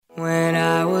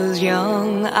was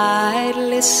young, I'd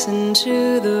listen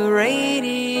to the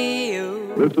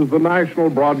radio. This is the National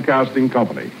Broadcasting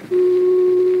Company.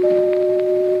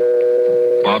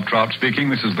 Bob Trout speaking.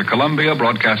 This is the Columbia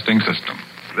Broadcasting System.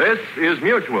 This is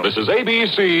Mutual. This is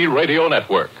ABC Radio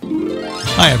Network.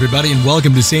 Hi, everybody, and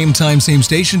welcome to Same Time, Same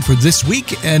Station for this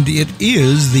week, and it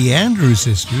is The Andrews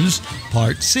Sisters,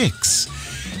 Part 6.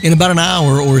 In about an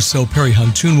hour or so, Perry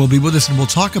Huntoon will be with us, and we'll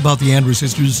talk about the Andrews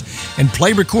Sisters and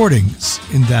play recordings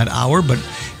in that hour. But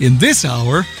in this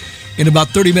hour, in about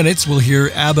 30 minutes, we'll hear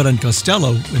Abbott and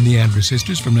Costello in the Andrews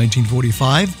Sisters from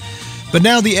 1945. But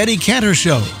now the Eddie Cantor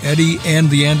Show, Eddie and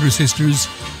the Andrews Sisters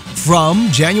from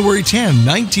January 10,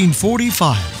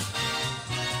 1945.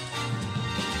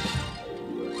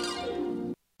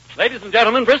 Ladies and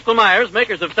gentlemen, Bristol Myers,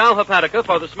 makers of Sal Hepatica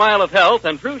for the Smile of Health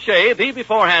and True Shave, the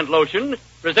Beforehand Lotion,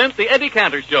 presents the Eddie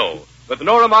Cantor Show. With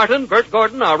Nora Martin, Bert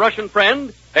Gordon, our Russian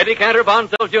friend, Eddie Cantor Von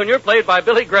Zell Jr., played by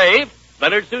Billy Grave,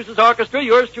 Leonard Sousa's orchestra,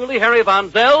 yours truly, Harry Von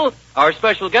Zell, our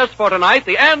special guest for tonight,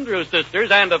 the Andrews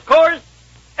Sisters, and, of course,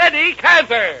 Eddie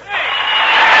Cantor.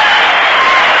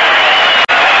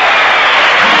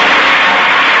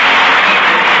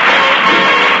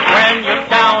 When you're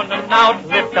down and out,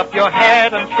 lift up your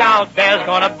head and shout, there's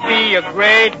gonna be a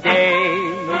great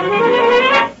day.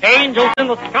 Angels in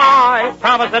the sky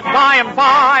promise that by and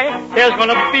by, there's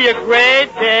gonna be a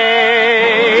great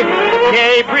day.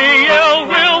 Gabriel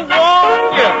will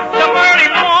warn you, some early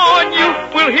morn you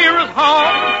will hear his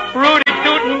horn. Rudy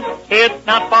Tootin', it's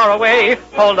not far away.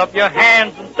 Hold up your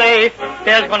hands and say,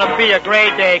 there's gonna be a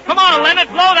great day. Come on, Leonard,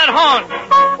 blow that horn.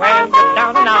 When you're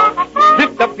down and out,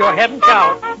 lift up your head and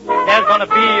shout, there's gonna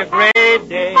be a great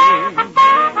day.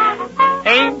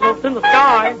 Angels in the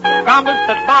sky promise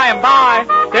that by and by,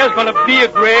 there's gonna be a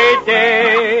great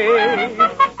day.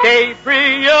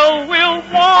 Gabriel will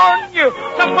warn you,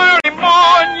 some early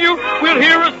morn you will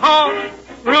hear his horn.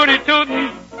 Rudy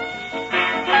Tootin'.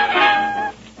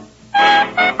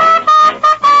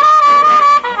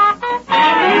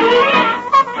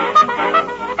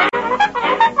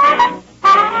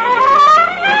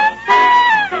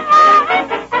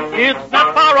 It's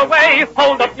not far away.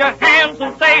 Hold up your hands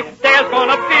and say, there's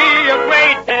gonna be a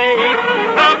great day.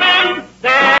 Coming,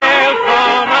 there's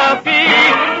gonna be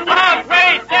a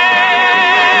great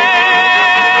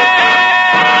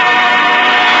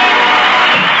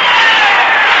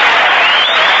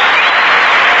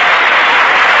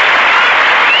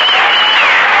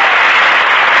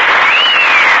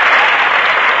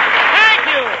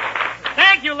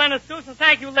Thank you, Leonard Susan.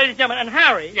 Thank you, ladies and gentlemen. And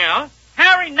Harry. Yeah?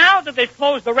 Harry, now that they've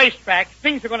closed the racetrack,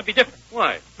 things are going to be different.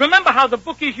 Why? Remember how the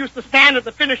bookies used to stand at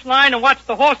the finish line and watch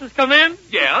the horses come in?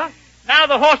 Yeah? Now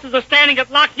the horses are standing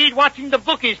at Lockheed watching the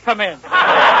bookies come in. And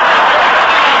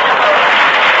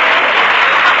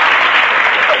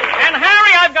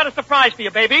Harry, I've got a surprise for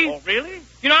you, baby. Oh, really?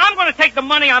 You know, I'm going to take the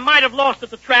money I might have lost at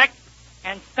the track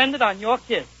and spend it on your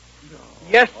kid. No.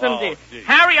 Yes, indeed. Gee.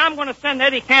 Harry, I'm going to send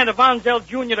Eddie Cantor Von Zell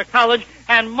Jr. to college,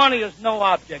 and money is no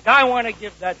object. I want to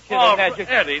give that kid an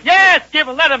education. Eddie. Yes, give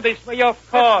him. Let him be free, of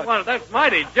course. Well, that's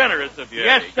mighty generous of you,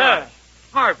 Yes, Eddie. sir. Gosh.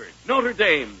 Harvard, Notre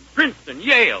Dame, Princeton,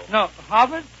 Yale. No,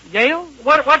 Harvard? Yale?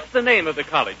 What's the name of the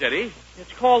college, Eddie?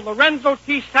 It's called Lorenzo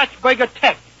T. Satchberger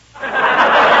Tech.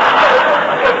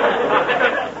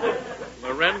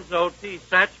 Lorenzo T.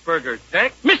 Satchberger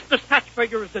Tech? Mr.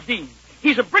 Satchberger is the dean.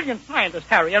 He's a brilliant scientist,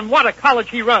 Harry, and what a college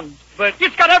he runs. But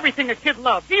it's got everything a kid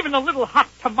loves, even a little hot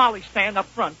tamale stand up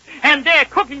front. And there,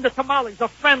 cooking the tamales, a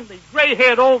friendly,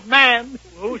 gray-haired old man.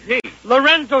 Who's he?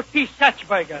 Lorenzo T.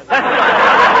 Satchberger.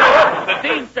 The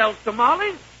dean sells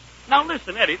tamales? Now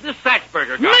listen, Eddie, this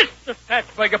Satchberger guy... Mr.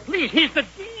 Satchberger, please, he's the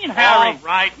dean, Harry. All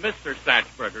right, Mr.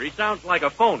 Satchberger. He sounds like a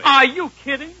phony. Are you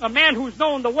kidding? A man who's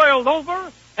known the world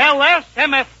over?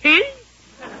 LSMFT?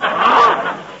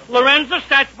 Lorenzo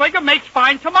Satchberger makes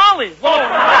fine tamales. Whoa.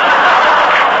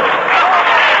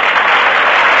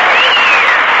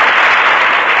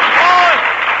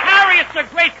 Harry, it's a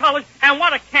great college, and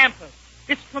what a campus.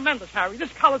 It's tremendous, Harry.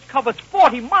 This college covers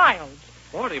 40 miles.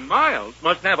 40 miles?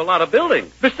 Must have a lot of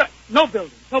buildings. No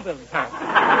buildings, Harry.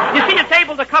 You see, it's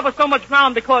able to cover so much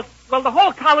ground because, well, the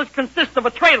whole college consists of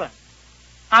a trailer.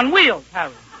 On wheels,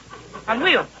 Harry. On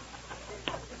wheels.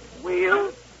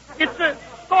 Wheels? It's a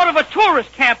sort of a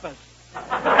tourist campus. Now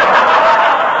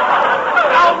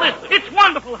listen. It's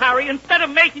wonderful, Harry. Instead of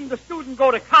making the student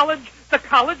go to college, the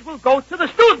college will go to the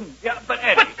student. Yeah, but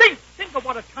Eddie... But think of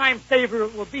what a time saver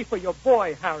it will be for your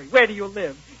boy, Harry. Where do you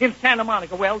live? In Santa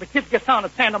Monica. Well, the kid gets on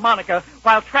at Santa Monica.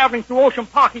 While traveling through Ocean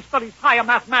Park, he studies higher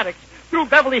mathematics. Through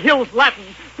Beverly Hills Latin.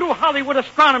 Through Hollywood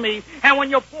astronomy. And when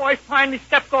your boy finally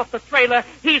steps off the trailer,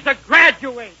 he's a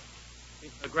graduate.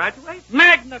 Graduate?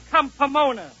 Magna cum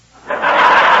pomona.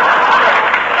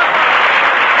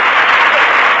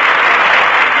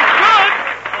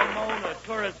 Pomona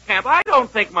Tourist Camp. I don't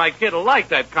think my kid will like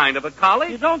that kind of a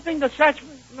college. You don't think the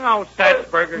Satchburger? No,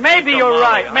 Satsburger. Maybe you're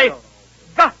right. Maybe.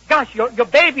 Gosh, your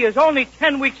baby is only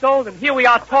 10 weeks old, and here we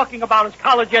are talking about his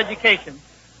college education.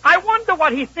 I wonder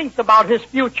what he thinks about his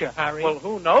future, Harry. Well,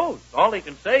 who knows? All he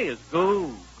can say is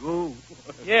goo, goo.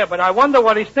 Yeah, but I wonder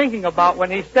what he's thinking about when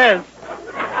he says,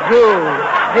 goo,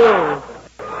 goo.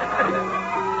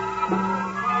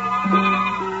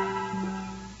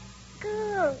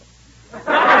 Goo.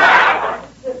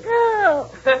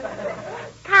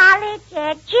 College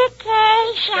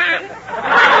education.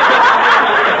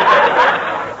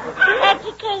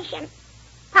 Education.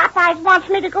 Popeyes wants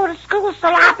me to go to school so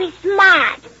I'll be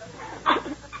smart.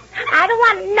 I don't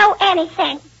want to know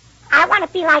anything. I want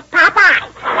to be like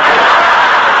Popeyes.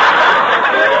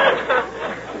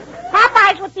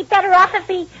 Popeyes would be better off if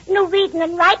he knew reading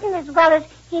and writing as well as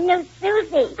he knew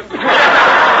Susie.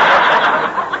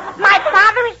 My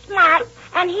father is smart,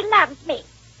 and he loves me.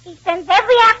 He spends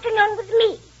every afternoon with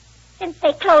me since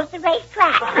they closed the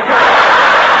racetrack.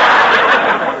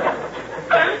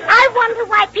 I wonder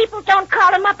why people don't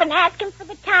call him up and ask him for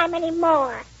the time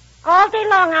anymore. All day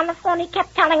long on the phone he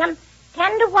kept telling them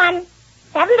 10 to 1,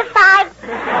 7 to 5, 3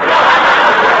 to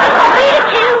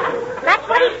 2. That's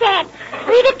what he said.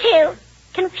 3 to 2.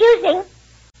 Confusing.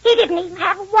 He didn't even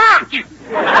have a watch.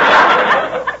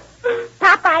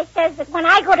 Popeye says that when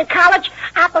I go to college,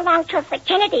 I'll belong to a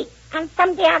fraternity, and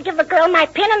someday I'll give a girl my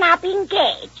pin and I'll be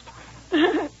engaged.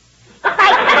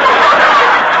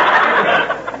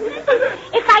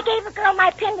 If I gave a girl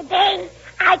my pin today,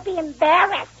 I'd be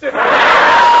embarrassed.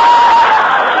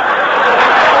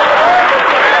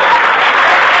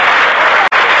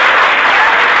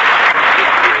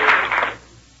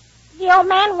 The old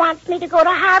man wants me to go to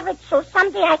Harvard so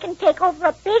someday I can take over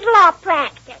a big law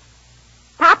practice.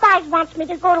 Popeyes wants me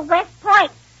to go to West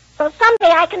Point so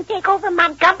someday I can take over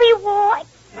Montgomery Ward.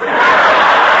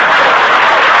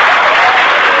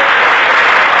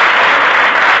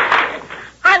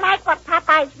 I like what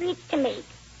Popeyes reads to me.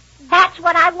 That's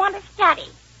what I want to study.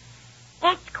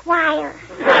 Esquire.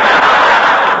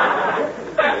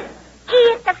 Gee,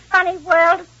 it's a funny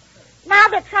world. Now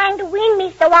they're trying to wean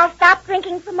me so I'll stop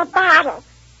drinking from a bottle.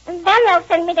 And then they'll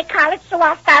send me to college so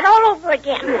I'll start all over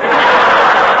again.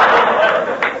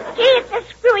 Gee, it's a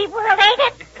screwy world, ain't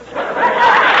it?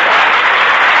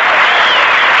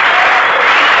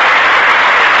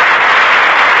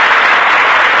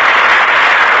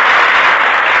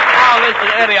 Now, listen,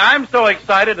 Eddie, I'm so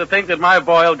excited to think that my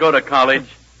boy will go to college.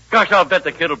 Gosh, I'll bet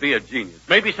the kid will be a genius.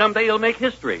 Maybe someday he'll make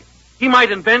history. He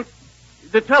might invent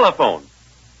the telephone.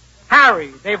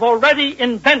 Harry, they've already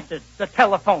invented the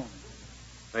telephone.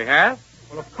 They have?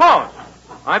 Well, of course.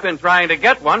 I've been trying to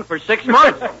get one for 6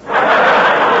 months. But,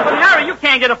 Harry, you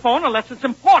can't get a phone unless it's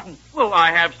important. Well,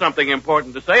 I have something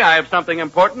important to say. I have something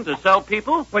important to sell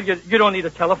people. Well, you don't need a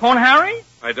telephone, Harry.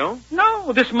 I don't?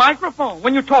 No, this microphone.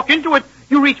 When you talk into it,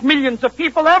 you reach millions of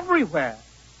people everywhere.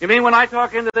 You mean when I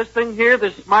talk into this thing here,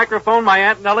 this microphone, my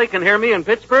Aunt Nellie can hear me in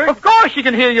Pittsburgh? Of course she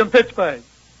can hear you in Pittsburgh.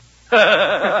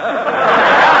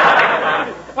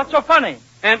 What's so funny?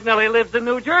 Aunt Nellie lives in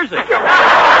New Jersey.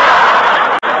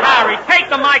 Harry, take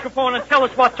the microphone and tell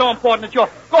us what's so important that you're...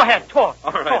 Go ahead, talk.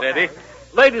 All right, talk. Eddie.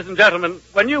 Ladies and gentlemen,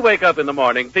 when you wake up in the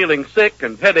morning feeling sick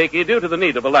and headachy due to the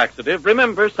need of a laxative,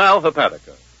 remember Sal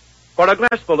Hepatica. For a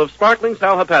glassful of sparkling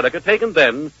Sal Hepatica taken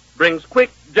then brings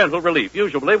quick, gentle relief,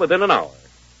 usually within an hour.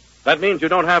 That means you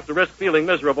don't have to risk feeling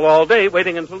miserable all day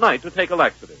waiting until night to take a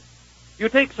laxative. You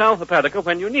take Sal Hepatica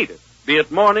when you need it, be it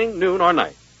morning, noon, or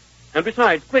night. And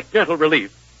besides quick, gentle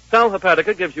relief, Sal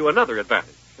Hepatica gives you another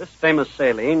advantage. This famous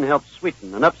saline helps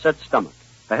sweeten an upset stomach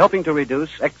by helping to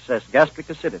reduce excess gastric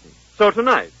acidity. So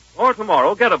tonight, or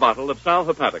tomorrow, get a bottle of Sal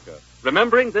Hepatica.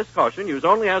 Remembering this caution, use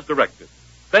only as directed.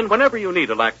 Then whenever you need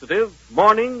a laxative,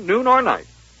 morning, noon, or night,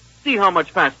 see how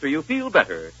much faster you feel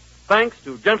better, thanks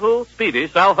to gentle, speedy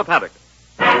Sal Hepatica.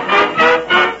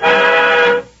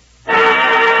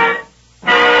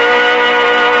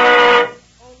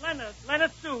 Oh,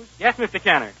 Leonard Seuss. Yes, Mr.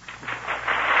 Canner.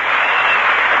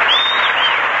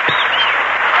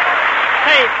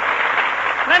 Hey,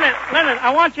 Leonard,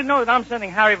 I want you to know that I'm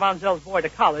sending Harry Von Zell's boy to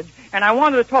college, and I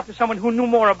wanted to talk to someone who knew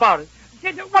more about it.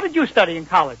 What did you study in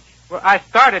college? Well, I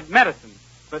started medicine,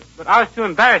 but I was too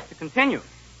embarrassed to continue.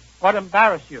 What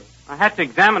embarrassed you? I had to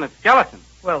examine a skeleton.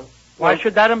 Well, why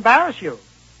should that embarrass you?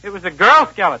 It was a girl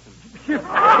skeleton. Well,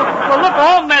 look,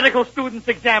 all medical students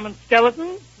examine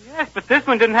skeletons. Yes, but this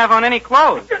one didn't have on any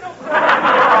clothes. Leonard,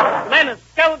 Leonard,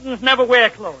 skeletons never wear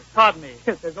clothes. Pardon me.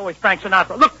 There's always Frank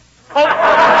Sinatra. Look. Oh.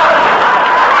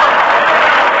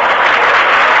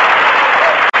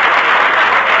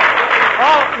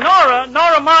 Oh,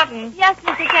 Nora Martin. Yes,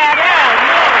 Mr. Cat.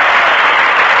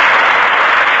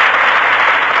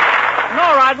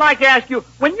 Nora, I'd like to ask you,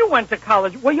 when you went to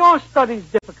college, were your studies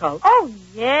difficult? Oh,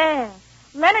 yeah.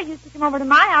 Leonard used to come over to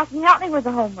my house and help me with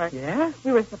the homework. Yeah?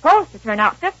 We were supposed to turn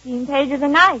out 15 pages a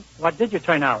night. What did you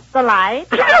turn out? The light.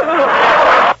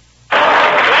 Well,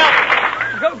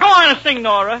 go on and sing,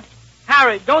 Nora.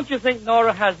 Harry, don't you think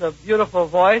Nora has a beautiful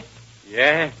voice?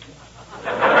 Yes.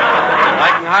 I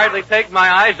can hardly take my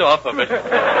eyes off of it.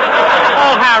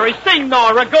 Oh, Harry, sing,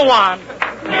 Nora. Go on.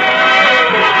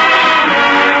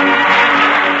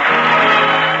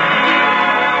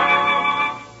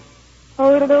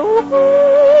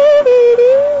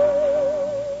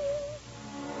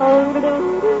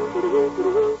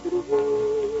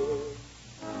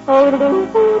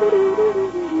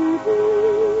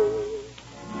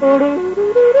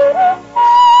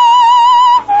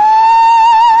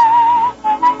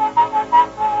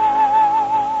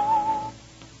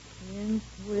 In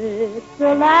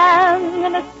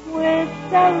Switzerland,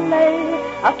 Switzerland,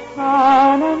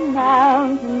 upon a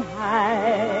mountain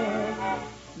high,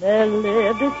 there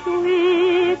lived a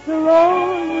sweet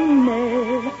rolling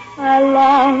maid. I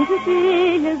long to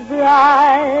be his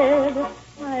bride.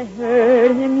 I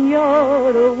heard him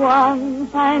yodel one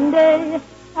fine day.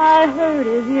 I heard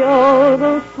his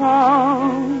yodel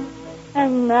song.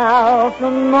 And now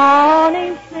from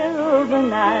morning till the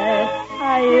night,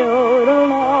 I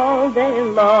yodel all day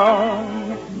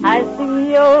long. I sing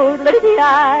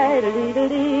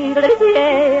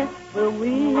yodel-dee-dee-dee-dee-dee-dee-dee. Will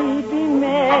we be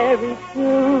married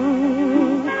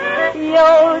soon?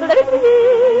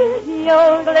 Yodel-dee-dee,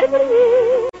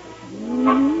 yodel-dee-dee. You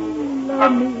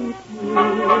love me too.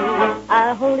 I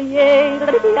hold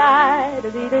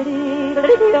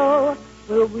yodel-dee-dee-dee-dee-dee-dee.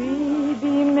 Will we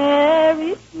be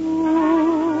married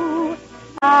soon?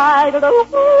 I don't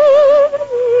know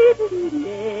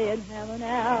in heaven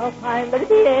alpine,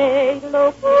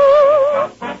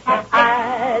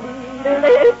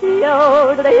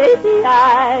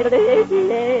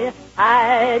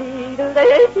 I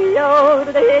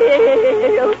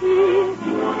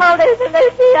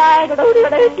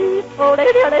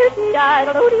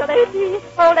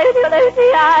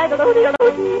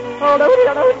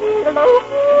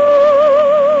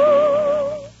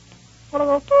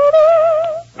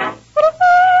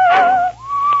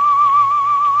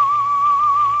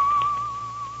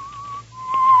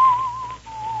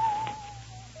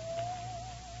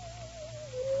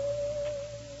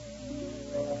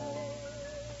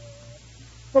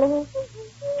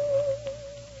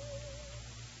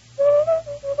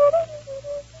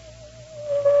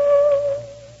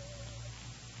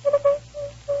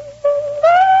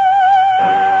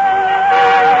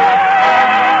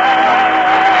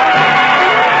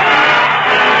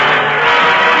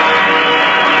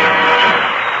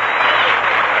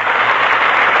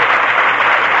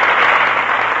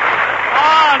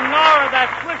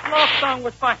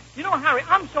Was fine. You know, Harry,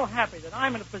 I'm so happy that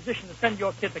I'm in a position to send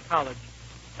your kid to college.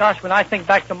 Gosh, when I think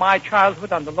back to my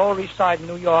childhood on the Lower East Side in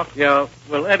New York. Yeah,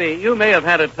 well, Eddie, you may have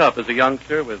had it tough as a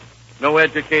youngster with no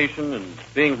education and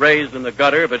being raised in the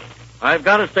gutter, but I've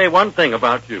got to say one thing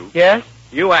about you. Yes?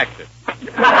 You acted. That's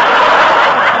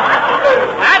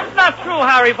not true,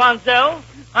 Harry Von Zell.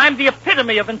 I'm the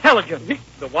epitome of intelligence.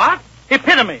 The what?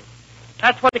 Epitome.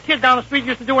 That's what the kid down the street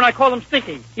used to do when I called him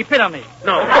Stinky. Epitome.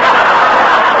 No. Harry!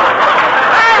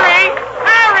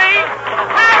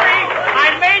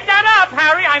 I made that up,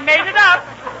 Harry. I made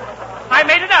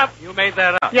it up. You made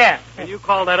that up? Yeah. And you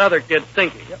called that other kid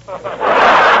Stinky.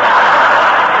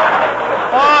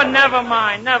 Oh, never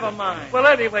mind. Well,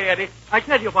 anyway, Eddie, I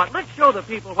tell you what, let's show the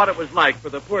people what it was like for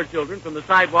the poor children from the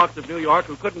sidewalks of New York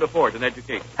who couldn't afford an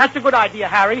education. That's a good idea,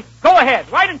 Harry. Go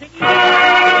ahead. Right into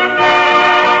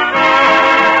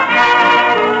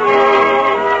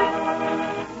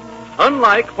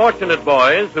Unlike fortunate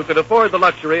boys who could afford the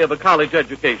luxury of a college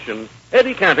education,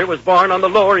 Eddie Cantor was born on the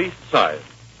Lower East Side,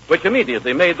 which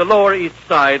immediately made the Lower East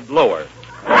Side lower.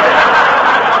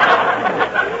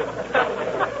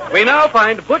 We now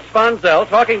find Butch Von Zell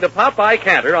talking to Popeye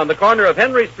Cantor on the corner of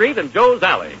Henry Street and Joe's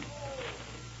Alley.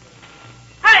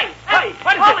 Hey!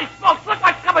 What is Holy smokes, look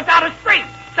what's coming down the street.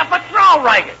 The patrol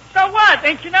wagon. So what?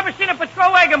 Ain't you never seen a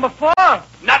patrol wagon before?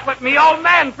 Not with me old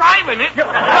man driving it. Your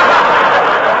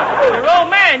old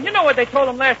man, you know what they told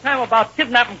him last time about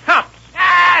kidnapping cops.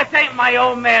 Ah, it ain't my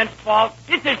old man's fault.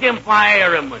 It's his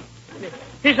environment.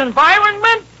 His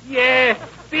environment? Yeah.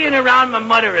 being around my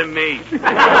mother and me.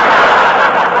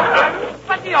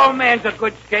 But the old man's a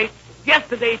good skate.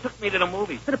 Yesterday he took me to the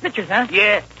movies. To the pictures, huh?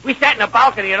 Yeah. We sat in the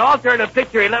balcony, and all during the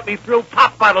picture he let me throw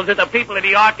pop bottles at the people in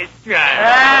the orchestra.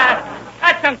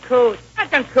 That's uncouth.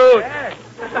 That's uncouth. Yeah.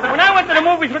 When I went to the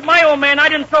movies with my old man, I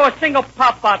didn't throw a single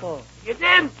pop bottle. You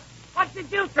didn't? What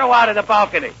did you throw out of the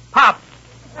balcony? Pop.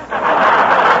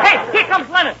 Hey, here comes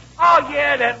Leonard. Oh,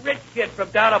 yeah, that rich kid from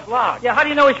down the block. Yeah, how do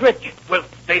you know he's rich? Well,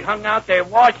 they hung out their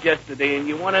watch yesterday, and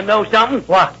you want to know something?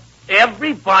 What?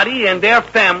 Everybody in their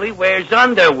family wears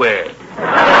underwear.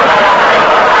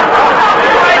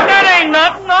 That ain't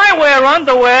nothing. I wear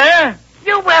underwear.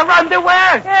 You wear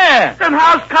underwear? Yeah. Then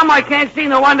how's come I can't see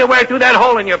no underwear through that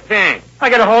hole in your pants? I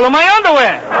got a hole in my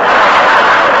underwear.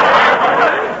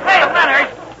 Hey,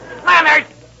 Leonard,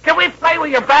 can we play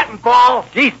with your bat and ball?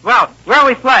 Geez, well, where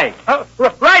we play?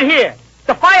 Right here.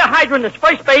 The fire hydrant is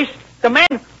first base, the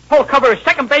manhole cover is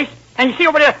second base, and you see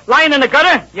over there lying in the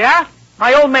gutter? Yeah?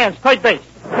 My old man's third base.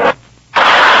 Hey,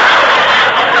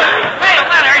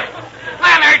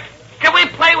 Leonard, can we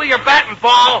play with your bat and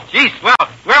ball? Geez, well,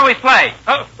 where we play?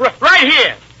 Right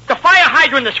here. The fire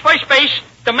hydrant is first base,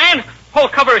 the manhole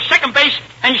cover is second base,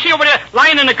 and you see over there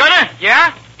lying in the gutter?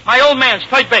 Yeah? My old man's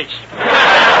third base.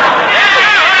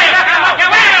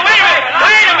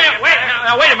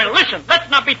 Wait a minute. Listen, let's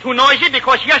not be too noisy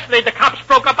because yesterday the cops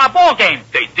broke up our ball game.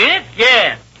 They did?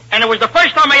 Yeah. And it was the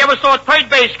first time I ever saw a third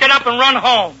base get up and run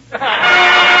home.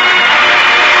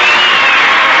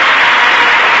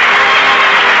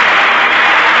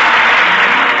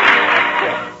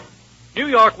 New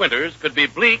York winters could be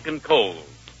bleak and cold,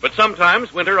 but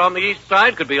sometimes winter on the east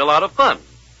side could be a lot of fun.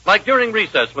 Like during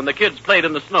recess when the kids played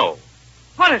in the snow.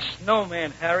 What a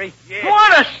snowman, Harry. Yeah.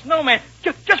 What a snowman.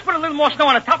 Just put a little more snow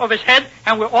on the top of his head,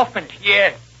 and we're all finished.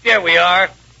 Yeah, there we are.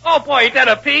 Oh, boy, is that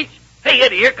a peach? Hey,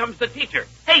 Eddie, here comes the teacher.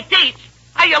 Hey, Teach,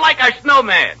 how you like our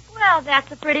snowman? Well, that's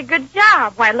a pretty good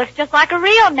job. Why, it looks just like a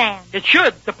real man. It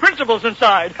should. The principal's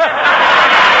inside.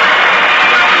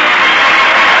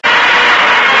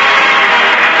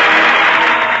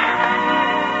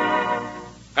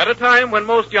 At a time when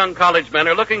most young college men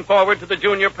are looking forward to the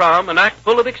junior prom and act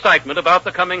full of excitement about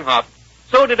the coming hop,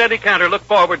 so did Eddie Cantor look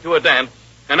forward to a dance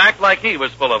and act like he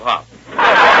was full of hop.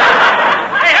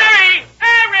 Hey, Harry!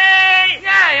 Harry!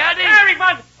 Yeah, Eddie. Harry,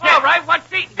 bud. Yeah. All right,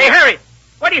 what's eating? Hey, Harry,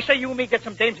 what do you say you and me get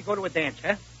some dames and go to a dance,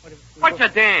 huh? What's a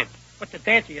dance? What's a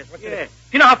dance he is? Yeah.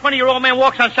 You know how funny your old man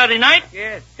walks on Saturday night?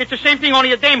 Yeah. It's the same thing,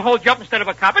 only a dame holds you up instead of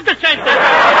a cop. It's the same thing.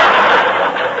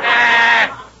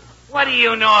 What do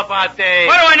you know about dames?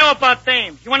 What do I know about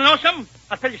dames? You want to know something?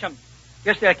 I'll tell you something.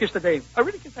 Yesterday I kissed a dame. I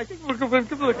really kissed. I think we'll give her a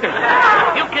kiss.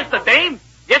 You kissed a dame?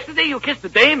 Yesterday you kissed a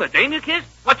dame? A dame you kissed?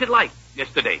 What's it like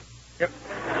yesterday? Yep.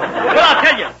 Well, I'll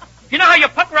tell you. You know how you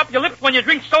pucker up your lips when you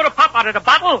drink soda pop out of the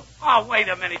bottle? Oh, wait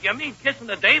a minute. You mean kissing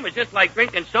the dame is just like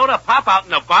drinking soda pop out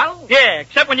in a bottle? Yeah,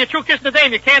 except when you're through kissing the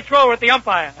dame, you can't throw her at the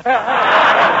umpire.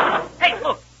 Hey,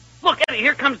 look. Look, Eddie,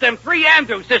 here comes them three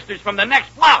Andrews sisters from the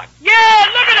next block. Yeah,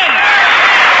 look at them!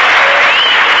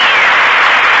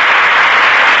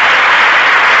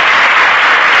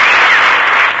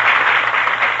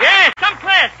 Yeah, some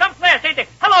class, ain't they?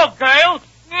 Hello, girls.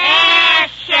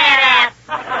 Shut up.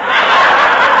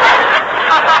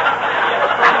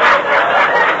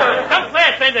 Some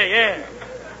class, ain't they? Yeah.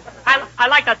 I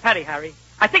like that Patty, Harry.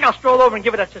 I think I'll stroll over and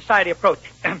give it a society approach.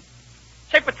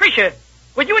 Say, Patricia,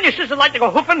 would you and your sister like to go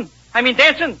hooping? I mean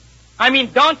dancing? I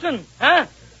mean dancing, huh?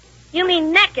 You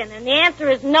mean necking, and the answer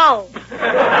is no.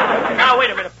 Now, wait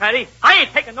a minute, Patty. I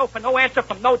ain't taking no for no answer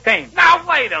from no dame. Now,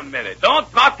 wait a minute.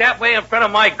 Don't talk that way in front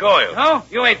of my girl. No?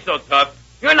 You ain't so tough.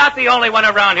 You're not the only one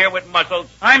around here with muscles.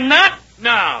 I'm not?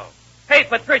 No. Hey,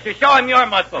 Patricia, show him your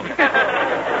muscles.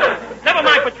 Never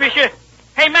mind, Patricia.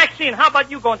 Hey, Maxine, how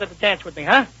about you going to the dance with me,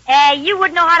 huh? You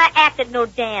wouldn't know how to act at no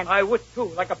dance. I would,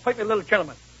 too, like a perfect little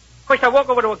gentleman. First, I walk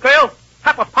over to a girl,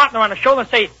 tap a partner on the shoulder and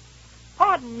say,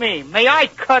 "Pardon me, may I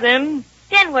cut in?"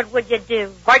 Then what would you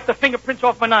do? Wipe the fingerprints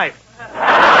off my knife. Well,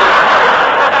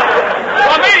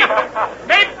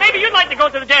 maybe you'd like to go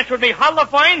to the dance with me, huh,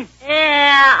 LaFine?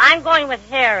 Yeah, I'm going with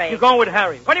Harry. You're going with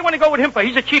Harry. What do you want to go with him for?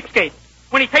 He's a cheapskate.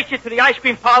 When he takes you to the ice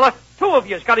cream parlor, two of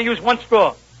you's got to use one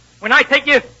straw. When I take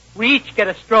you, we each get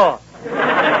a straw.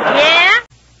 Yeah?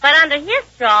 But under his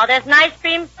straw, there's an ice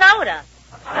cream soda.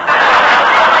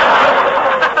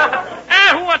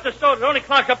 Who wants a soda? It only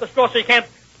clogs up the straw so you can't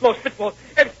blow spitballs.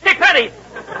 Hey, Patty,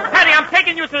 I'm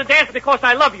taking you to the dance because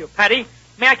I love you, Patty.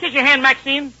 May I kiss your hand,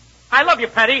 Maxine? I love you,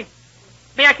 Patty.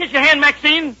 May I kiss your hand,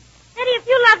 Maxine? Eddie, if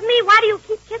you love me, why do you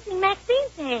keep kissing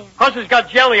Maxine's hand? Because it's got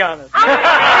jelly on it.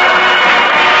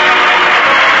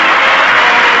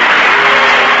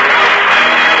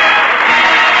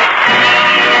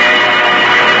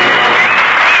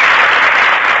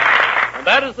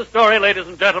 is the story, ladies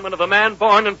and gentlemen, of a man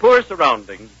born in poor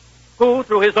surroundings who,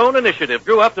 through his own initiative,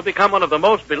 grew up to become one of the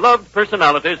most beloved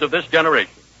personalities of this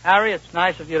generation. Harry, it's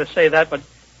nice of you to say that, but,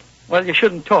 well, you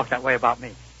shouldn't talk that way about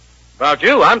me. About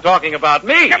you? I'm talking about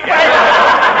me. Harry,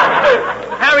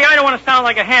 I don't want to sound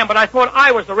like a ham, but I thought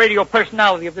I was the radio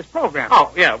personality of this program.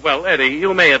 Oh, yeah, well, Eddie,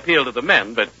 you may appeal to the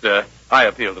men, but I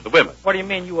appeal to the women. What do you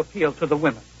mean you appeal to the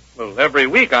women? Well, every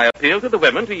week I appeal to the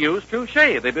women to use Touche,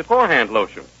 the beforehand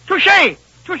lotion. Touche!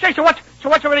 Touche, so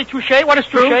what's already Touche? What is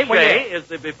Touche? Touche is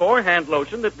the beforehand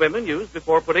lotion that women use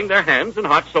before putting their hands in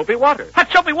hot soapy water.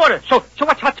 Hot soapy water? So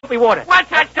what's hot soapy water? What's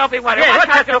hot soapy water? Yeah,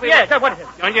 What's hot soapy water? Yeah, what is it?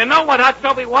 And you know what hot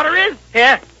soapy water is?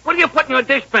 Yeah. What do you put in your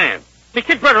dishpan? The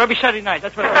kid brother every Saturday night,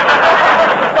 that's what it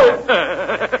is.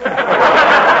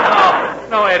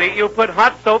 No, Eddie, you put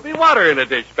hot soapy water in a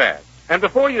dishpan. And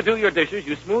before you do your dishes,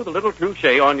 you smooth a little Touche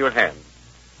on your hands.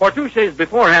 For Touche's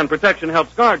beforehand protection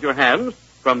helps guard your hands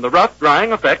from the rough,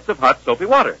 drying effects of hot soapy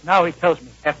water. Now he tells me.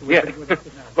 After we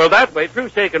Well, that way,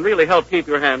 Touche can really help keep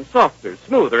your hands softer,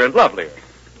 smoother, and lovelier.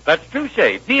 That's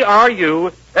Touche,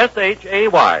 T-R-U-S-H-A-Y.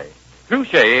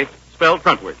 Touche, spelled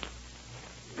frontward.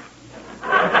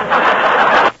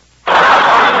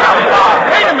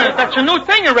 Wait a minute, that's a new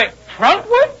thing, Rick.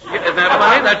 Frontward? Isn't that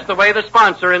funny? That's the way the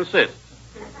sponsor insists.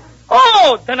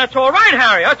 Oh, then that's all right,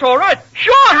 Harry. That's all right.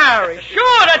 Sure, Harry.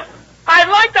 Sure, I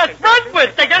like that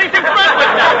frontward. Take anything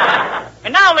frontward now.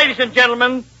 And now, ladies and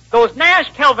gentlemen, those Nash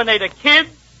Kelvinator kids,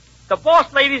 the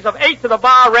boss ladies of 8 to the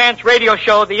Bar Ranch radio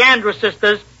show, the Andrews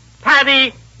sisters,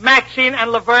 Patty, Maxine,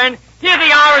 and Laverne, here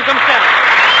they are as themselves.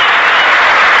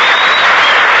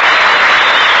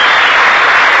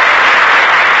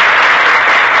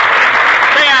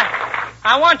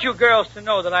 I want you girls to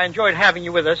know that I enjoyed having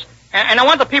you with us, and I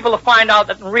want the people to find out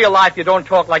that in real life you don't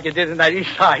talk like you did in that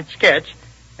East Side sketch,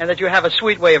 and that you have a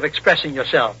sweet way of expressing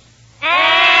yourselves. Shut up.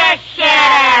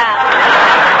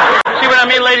 See what I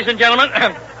mean, ladies and gentlemen?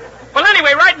 Well,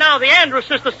 anyway, right now the Andrews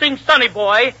sisters sing Sonny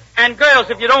Boy, and girls,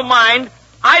 if you don't mind,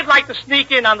 I'd like to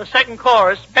sneak in on the second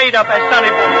chorus, made up as Sonny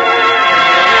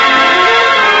Boy.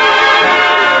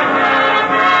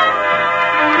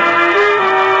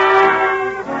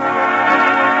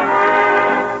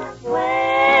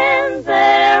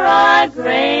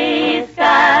 Gray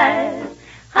skies,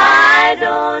 I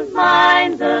don't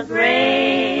mind the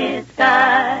gray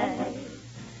skies.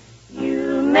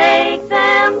 You make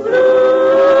them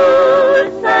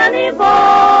blue, sunny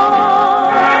boy.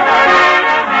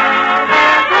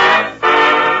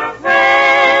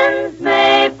 Friends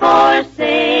may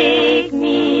forsake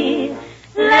me,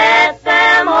 let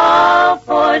them all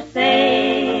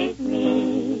forsake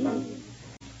me.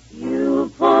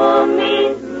 You pull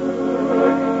me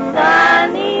through,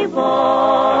 sunny boy.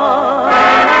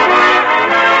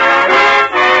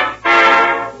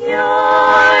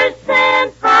 You're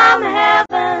sent from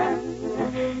heaven,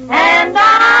 and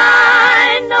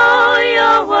I know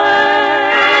your word.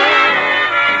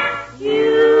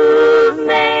 You've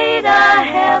made a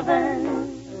heaven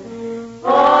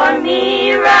for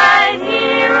me right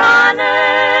here on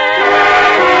earth.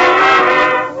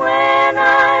 When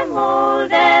I'm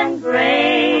old and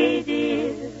gray,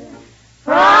 dear,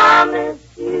 promise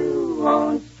you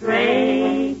won't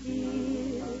stray,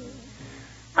 dear.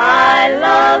 I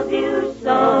love you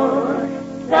so,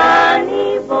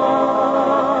 Sonny boy.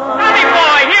 Sonny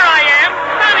Boy, here I am,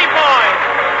 Sonny Boy.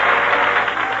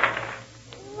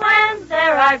 When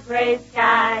there are gray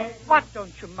skies, What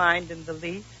don't you mind in the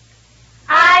least?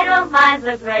 I don't mind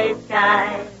the gray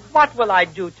skies. What will I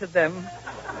do to them?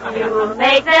 You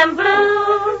make them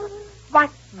blue,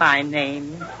 What's my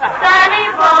name? Sonny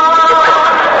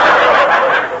boy.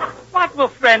 What will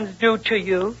friends do to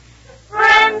you?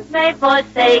 Friends may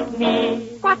forsake me,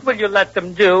 What will you let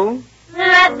them do?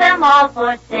 let them all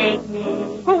forsake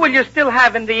me. Who will you still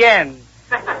have in the end?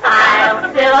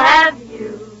 I'll still have you,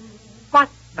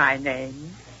 What's my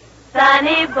name?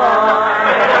 Sonny boy.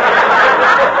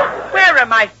 Where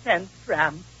am I sent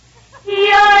from?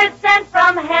 You're sent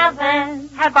from heaven,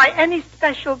 Have I any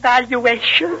special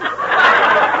valuation? and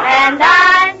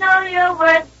I know your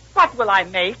worth. What will I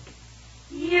make?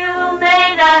 You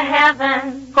made a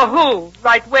heaven For who?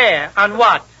 Right where? On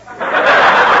what?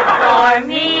 for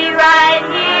me right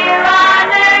here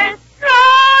on earth.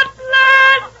 God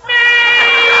bless me!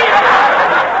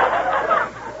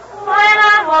 When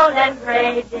I'm old and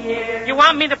gray, dear, You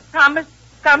want me to promise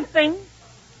something?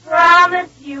 promise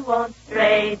you won't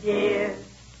stray, dear.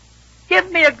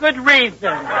 Give me a good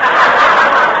reason.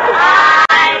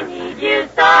 I need you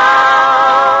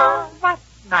so, What's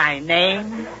my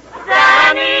name?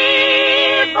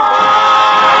 Sonny boy.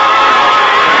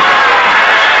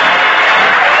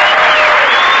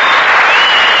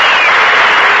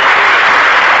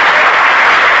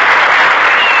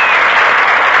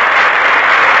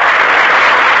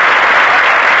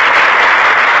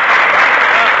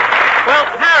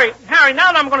 Harry,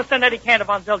 now that I'm going to send Eddie Cantor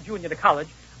Von Zell Jr. to college,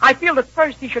 I feel that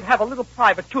first he should have a little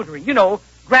private tutoring. You know,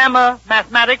 grammar,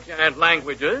 mathematics. And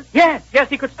languages. Yes,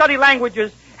 he could study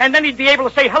languages, and then he'd be able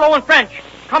to say hello in French.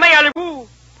 Comment allez-vous?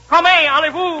 Comment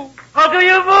allez-vous? How do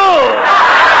you move?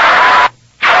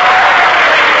 The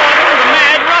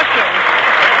mad Russian.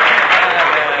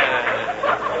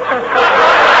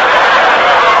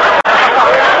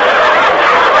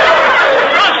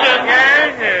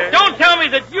 Russian? Don't tell me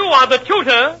that you are the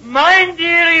tutor. My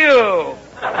dear you,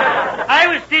 I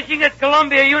was teaching at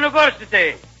Columbia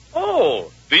University. Oh,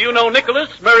 do you know Nicholas,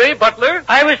 Murray, Butler?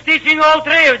 I was teaching all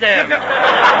three of them.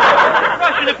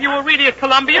 Russian, if you were really at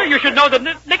Columbia, you should know that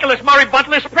Nicholas Murray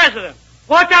Butler is president.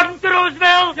 What happened to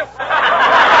Roosevelt?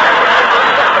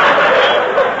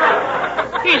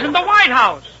 He's in the White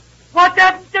House. What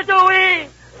happened to Dewey?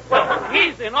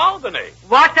 He's in Albany.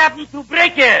 What happened to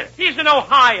Bricker? He's in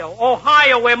Ohio,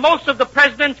 where most of the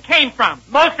presidents came from.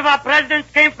 Most of our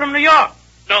presidents came from New York.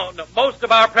 No, most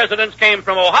of our presidents came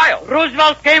from Ohio.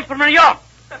 Roosevelt came from New York,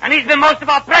 and he's been most of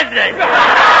our presidents.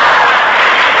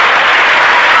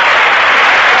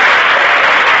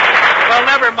 Well,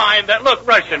 never mind that. Look,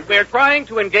 Russian, we're trying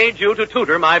to engage you to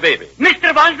tutor my baby.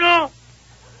 Mr. Bunzel,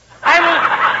 I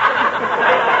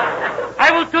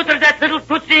will tutor that little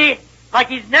tootsie like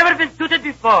he's never been tutored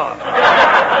before.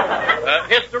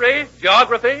 History,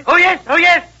 geography? Oh,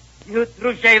 yes. You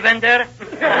trouche vendor.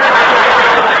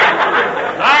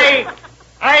 I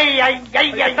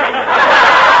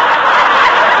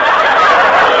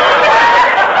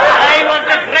was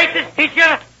the greatest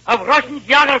teacher of Russian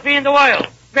geography in the world.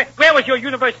 Where was your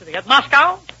university? At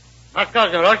Moscow?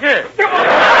 Moscow's in Russia.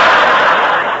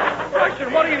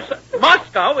 Russian, what are you saying?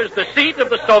 Moscow is the seat of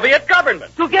the Soviet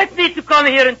government. To get me to come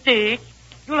here and teach,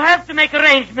 you'll have to make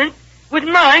arrangements with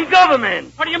my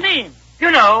government. What do you mean?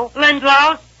 You know,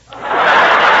 Lend-Louse.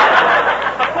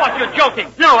 Of course, you're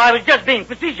joking. No, I was just being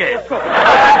facetious.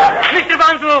 Mr.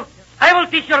 Bunzel, I will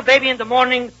teach your baby in the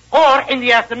morning or in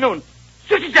the afternoon.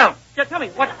 Suit yourself. Yeah, tell me,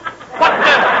 what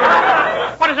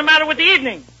is the matter with the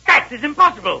evening? That is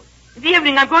impossible. In the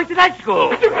evening, I'm going to night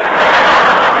school. You're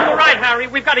right, Harry.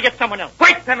 We've got to get someone else.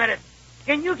 Wait a minute.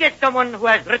 Can you get someone who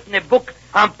has written a book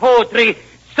on poetry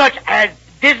such as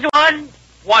this one?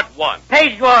 What one?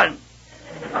 Page 1.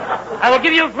 I will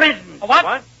give you a for instance. A what?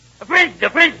 A for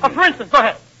instance. For instance, go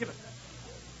ahead.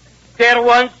 There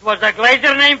once was a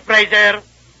glazier named Fraser,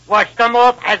 washed him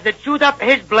off as it chewed up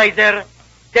his blazer.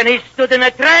 Then he stood in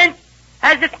a trance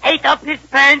as it ate up his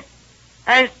pants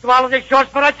and swallowed his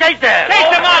shorts for a chaser. Take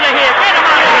him out of here. Get him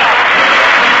out of here.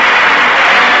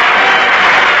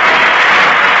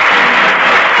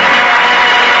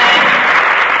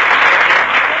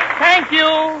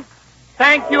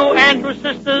 Thank you, Andrew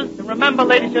sisters. And remember,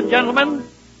 ladies and gentlemen,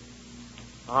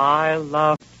 I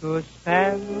love to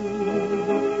spend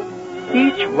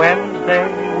each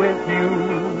Wednesday with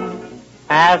you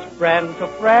as friend to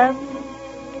friend.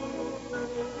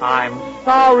 I'm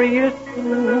sorry it's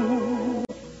true.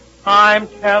 I'm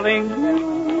telling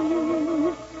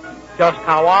you just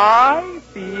how I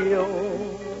feel.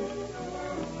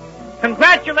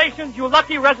 Congratulations, you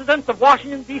lucky residents of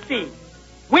Washington, D.C.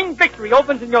 Wing Victory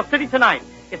opens in your city tonight.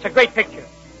 It's a great picture.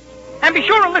 And be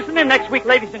sure to listen in next week,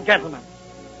 ladies and gentlemen.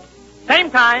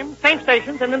 Same time, same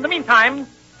stations, and in the meantime,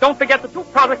 don't forget the two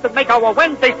products that make our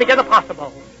Wednesdays together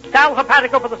possible. Sal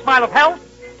Hepatica for the smile of health,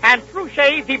 and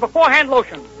Trouche, the beforehand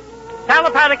lotion. Sal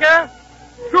Hepatica,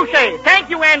 Trouche. Thank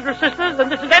you, Andrew sisters, and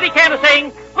this is Eddie Cantor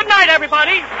saying good night,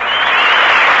 everybody.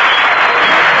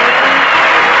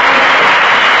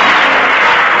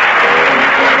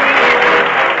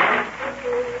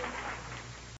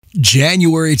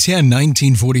 January 10,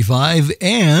 1945,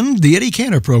 and the Eddie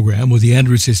Cantor program with the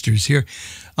Andrews Sisters here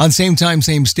on Same Time,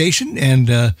 Same Station.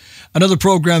 And another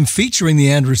program featuring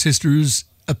the Andrews Sisters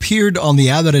appeared on the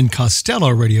Abbott and Costello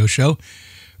radio show,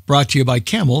 brought to you by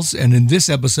Camels. And in this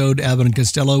episode, Abbott and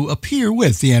Costello appear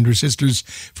with the Andrews Sisters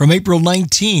from April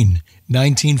 19,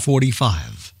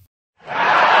 1945.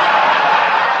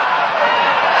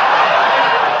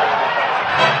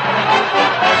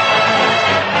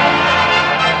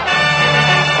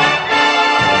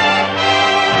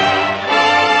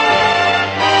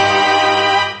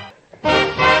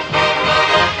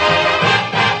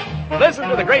 Listen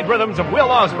to the great rhythms of Will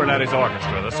Osborne and his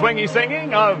orchestra, the swingy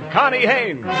singing of Connie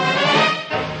Haynes.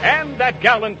 And that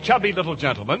gallant, chubby little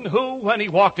gentleman who, when he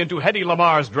walked into Hedy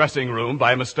Lamar's dressing room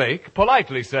by mistake,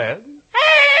 politely said,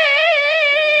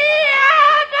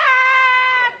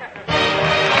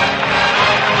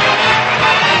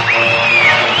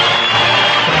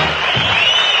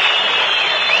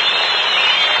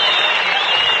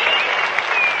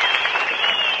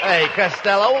 Hey,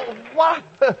 Costello, what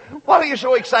are you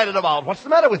so excited about? What's the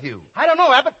matter with you? I don't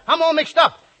know, Abbott. I'm all mixed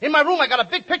up. In my room, I got a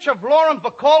big picture of Lauren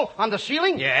Bacall on the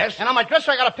ceiling. Yes. And on my dresser,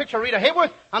 I got a picture of Rita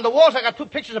Hayworth. On the walls, I got 2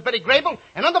 pictures of Betty Grable.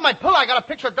 And under my pillow, I got a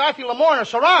picture of Dorothy Lamour in her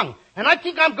sarong. And I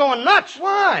think I'm going nuts.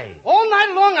 Why? All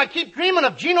night long, I keep dreaming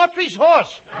of Gene Autry's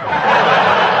horse.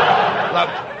 Look,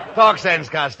 talk sense,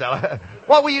 Costello.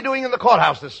 What were you doing in the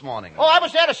courthouse this morning? Oh, I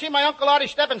was there to see my Uncle Artie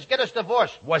Stebbins get his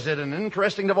divorce. Was it an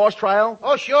interesting divorce trial?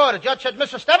 Oh, sure. The judge said,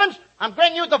 Mr. Stebbins, I'm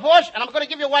granting you a divorce, and I'm going to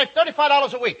give your wife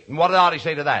 $35 a week. And what did Artie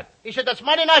say to that? He said, that's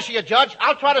mighty nice of you, Judge.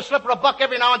 I'll try to slip her a buck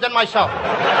every now and then myself.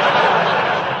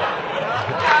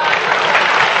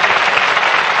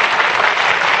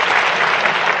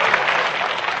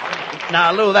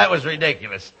 Now, Lou, that was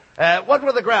ridiculous. What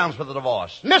were the grounds for the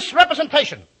divorce?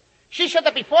 Misrepresentation. She said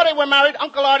that before they were married,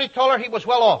 Uncle Artie told her he was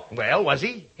well off. Well, was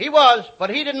he? He was, but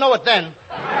he didn't know it then.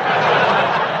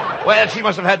 Well, she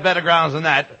must have had better grounds than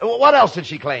that. What else did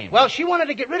she claim? Well, she wanted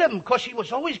to get rid of him because he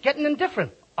was always getting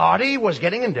indifferent. Artie was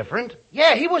getting indifferent?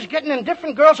 Yeah, he was getting in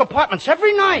different girls' apartments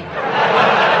every night.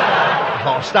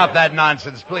 Oh, stop that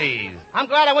nonsense, please. I'm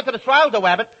glad I went to the trial, though,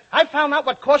 Abbott. I found out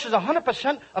what causes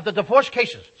 100% of the divorce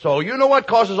cases. So you know what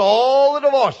causes all the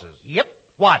divorces? Yep.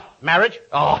 What? Marriage.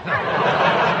 Oh.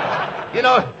 You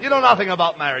know nothing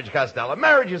about marriage, Costello.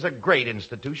 Marriage is a great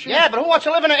institution. Yeah, but who wants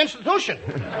to live in an institution?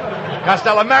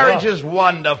 Costello, marriage is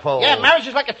wonderful. Yeah, marriage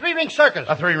is like a 3-ring circus.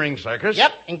 A 3-ring circus?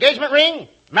 Yep. Engagement ring,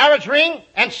 marriage ring,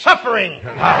 and suffering.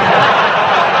 But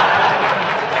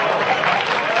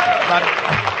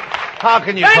how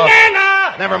can you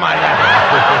Banana! Never mind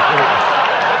that.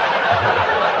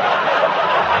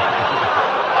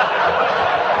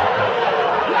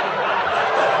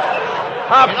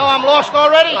 You know I'm lost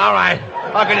already? All right.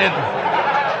 How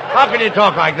can you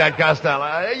talk like that,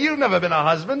 Costello? You've never been a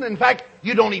husband. In fact,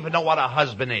 you don't even know what a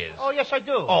husband is. Oh, yes, I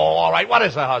do. Oh, all right. What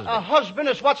is a husband? A husband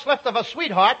is what's left of a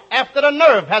sweetheart after the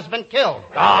nerve has been killed.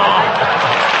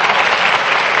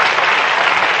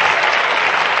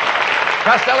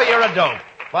 Costello, you're a dope.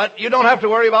 But you don't have to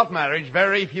worry about marriage.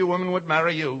 Very few women would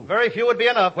marry you. Very few would be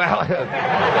enough. Well,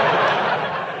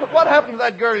 but what happened to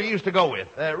that girl you used to go with,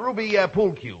 Ruby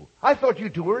Poolcue? I thought you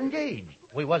two were engaged.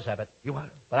 We was, Abbott. You what?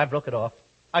 But I broke it off.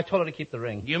 I told her to keep the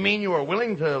ring. You mean you were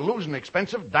willing to lose an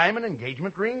expensive diamond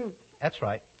engagement ring? That's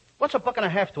right. What's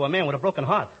 $1.50 to a man with a broken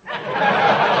heart?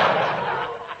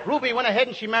 Ruby went ahead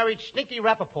and she married Stinky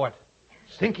Rappaport.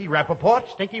 Stinky Rappaport?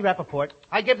 Stinky Rappaport.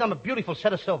 I gave them a beautiful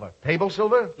set of silver. Table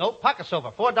silver? No, pocket silver.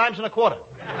 4 dimes and a quarter.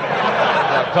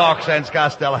 Talk sense,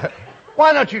 Costello.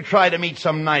 Why don't you try to meet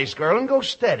some nice girl and go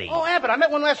steady? Oh, Abbott, I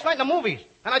met one last night in the movies,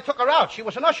 and I took her out. She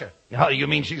was an usher. Oh, you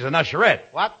mean she's an usherette?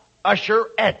 What?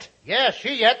 Usherette. Yeah,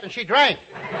 she ate and she drank.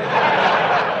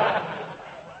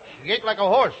 She ate like a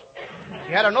horse.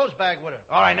 She had her nose bag with her.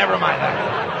 All right, never mind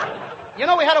that. You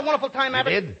know, we had a wonderful time,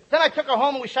 Abbott. You did? Then I took her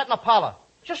home and we sat in a parlor.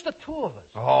 Just the two of us.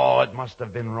 Oh, it must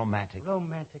have been romantic.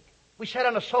 Romantic. We sat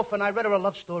on the sofa and I read her a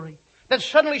love story. Then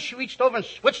suddenly she reached over and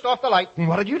switched off the light.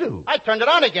 What did you do? I turned it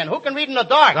on again. Who can read in the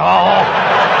dark?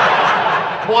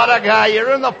 Oh. What a guy.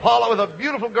 You're in the parlor with a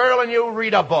beautiful girl and you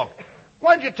read a book.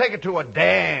 Why didn't you take her to a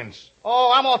dance?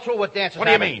 Oh, I'm all through with dances. What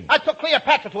do you mean? I took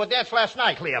Cleopatra to a dance last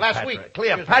night. Last week.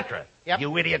 Cleopatra? Yep.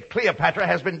 You idiot. Cleopatra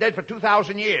has been dead for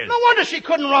 2,000 years. No wonder she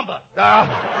couldn't rumba.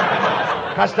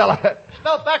 Costello.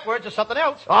 Spelled backwards or something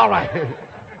else. All right.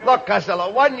 Look,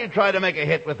 Costello, why didn't you try to make a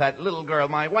hit with that little girl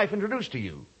my wife introduced to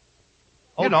you?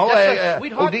 You know,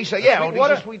 Sweetheart? Odessa, yeah,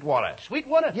 Sweetwater? Odessa Sweetwater.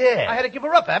 Sweetwater? Yeah. I had to give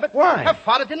her up, Abbott. Why? Her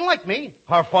father didn't like me.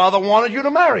 Her father wanted you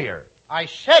to marry her. I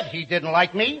said he didn't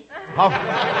like me.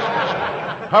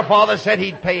 Her father said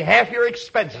he'd pay half your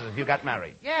expenses if you got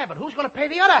married. Yeah, but who's going to pay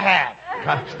the other half?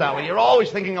 Costello, you're always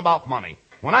thinking about money.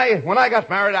 When I got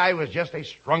married, I was just a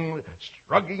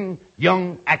struggling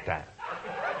young actor.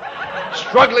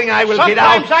 Struggling, I will get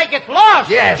out. Sometimes I get lost.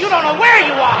 Yes. You don't know where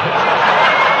you are.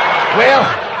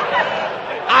 Well,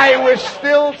 I was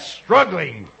still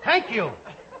struggling. Thank you.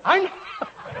 And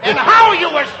how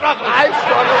you were struggling. I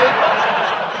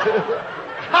struggled.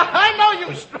 I know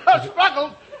you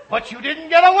struggled, but you didn't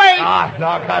get away.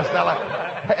 No, Costello.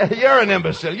 You're an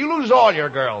imbecile. You lose all your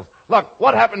girls. Look,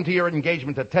 what happened to your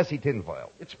engagement to Tessie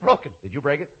Tinfoil? It's broken. Did you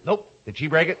break it? Nope. Did she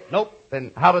break it? Nope.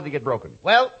 Then how did it get broken?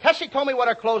 Well, Tessie told me what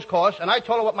her clothes cost, and I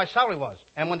told her what my salary was.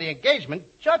 And when the engagement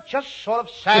just sort of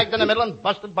sagged in the middle and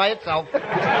busted by itself.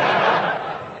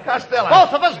 Costello.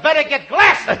 Both of us better get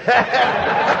glasses.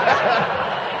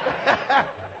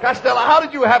 Costello, how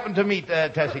did you happen to meet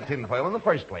Tessie Tinfoil in the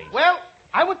first place? Well,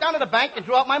 I went down to the bank and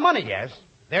drew out my money. Yes.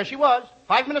 There she was.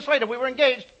 5 minutes later, we were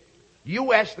engaged.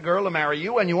 You asked the girl to marry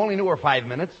you, and you only knew her 5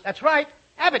 minutes? That's right.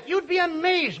 Abbott, you'd be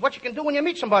amazed what you can do when you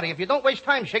meet somebody if you don't waste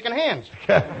time shaking hands.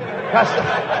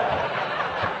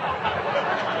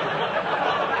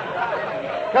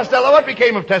 Costello, what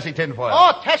became of Tessie Tinfoil?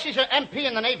 Oh, Tessie's an MP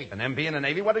in the Navy. An MP in the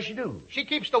Navy? What does she do? She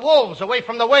keeps the wolves away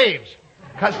from the waves.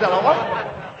 Costello,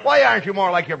 why aren't you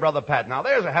more like your brother Pat? Now,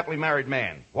 there's a happily married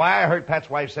man. Why, I heard Pat's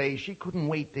wife say she couldn't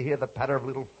wait to hear the patter of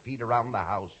little feet around the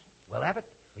house. Well,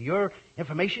 Abbott, for your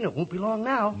information, it won't be long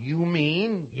now. You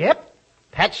mean? Yep.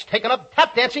 Pat's taken up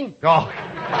tap dancing. Oh,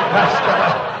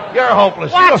 Costello, you're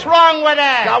hopeless. What's wrong with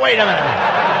that? Now, wait a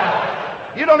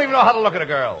minute. You don't even know how to look at a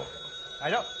girl. I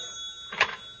don't.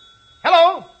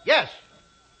 Hello? Yes,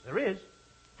 there is.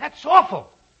 That's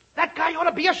awful. That guy ought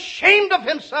to be ashamed of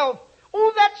himself.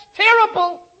 Oh, that's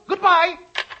terrible. Goodbye.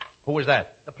 Who was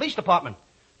that? The police department.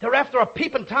 They're after a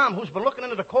peeping Tom who's been looking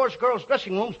into the chorus girls'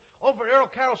 dressing rooms over at Earl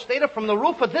Carroll Stater from the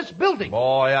roof of this building.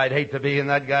 Boy, I'd hate to be in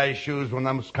that guy's shoes when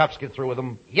them cops get through with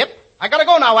him. Yep. I gotta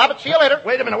go now, Abbott. See you later.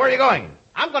 Wait a minute. Where are you going?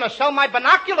 I'm gonna sell my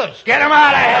binoculars. Get him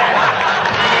out of here!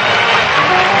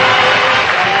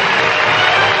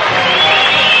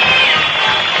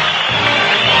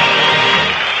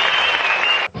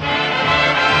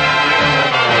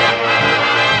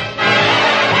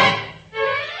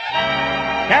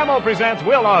 Camel presents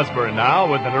Will Osborne now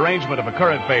with an arrangement of a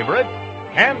current favorite,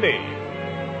 Candy.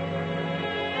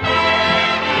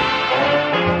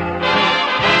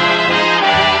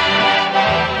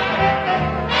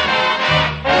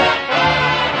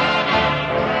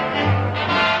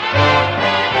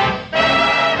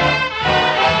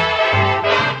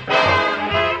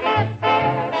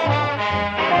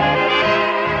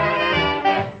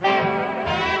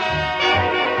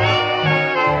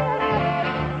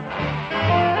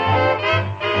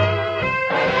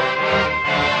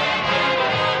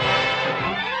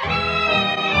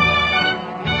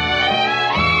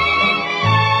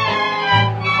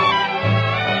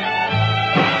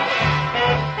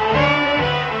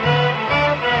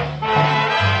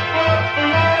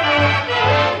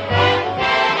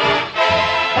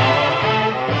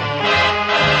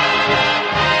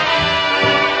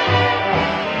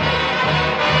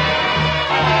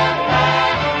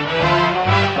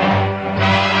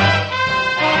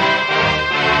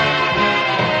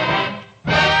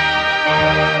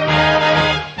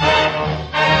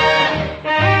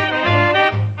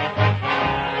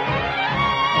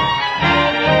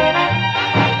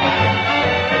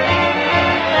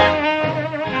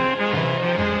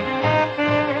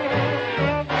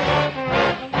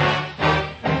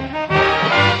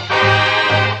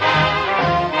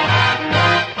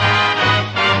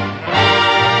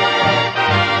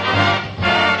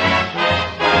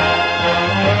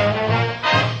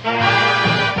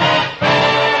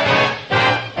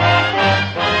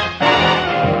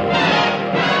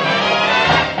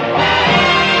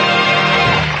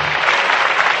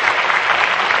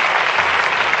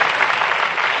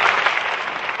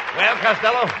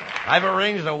 Costello, I've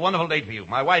arranged a wonderful date for you.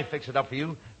 My wife fixed it up for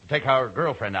you to take our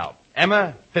girlfriend out.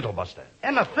 Emma Fiddlebuster.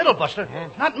 Emma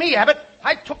Fiddlebuster? Not me, Abbott.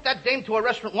 I took that dame to a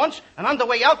restaurant once, and on the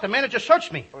way out, the manager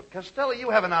searched me. But, Costello, you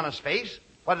have an honest face.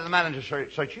 Why did the manager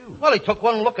search you? Well, he took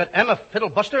one look at Emma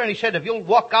Fiddlebuster, and he said, if you'll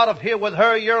walk out of here with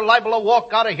her, you're liable to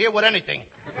walk out of here with anything.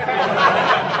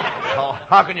 Oh,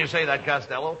 how can you say that,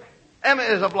 Costello? Emma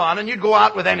is a blonde, and you'd go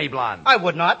out with any blonde. I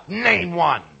would not. Name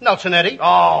one. Nelson Eddy.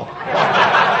 Oh.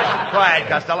 Quiet,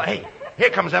 Costello. Hey, here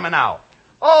comes Emma now.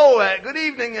 Oh, good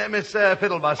evening, Miss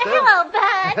Fiddlebuster. Hello,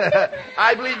 Bud.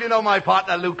 I believe you know my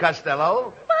partner, Lou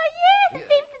Costello. Why, yes. It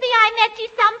seems to me I met you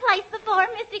someplace before,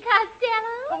 Mr.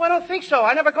 Costello. Oh, I don't think so.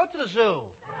 I never go to the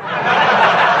zoo.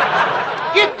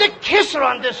 Get the kisser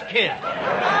on this kid.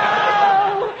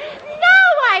 Oh,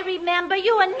 now I remember.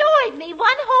 You annoyed me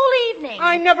one whole evening.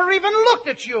 I never even looked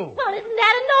at you. Well, isn't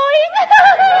that annoying?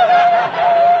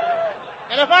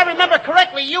 And if I remember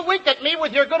correctly, you winked at me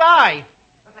with your good eye.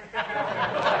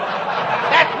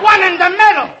 That one in the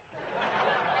middle.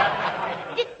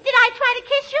 Did I try to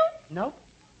kiss you? No.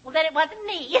 Well, then it wasn't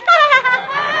me.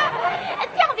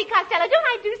 Tell me, Costello, don't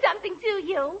I do something to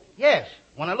you? Yes.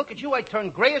 When I look at you, I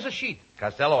turn gray as a sheet.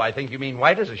 Costello, I think you mean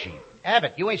white as a sheet.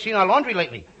 Abbott, you ain't seen our laundry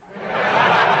lately.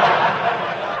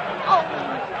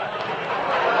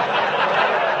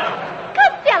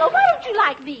 Costello, why don't you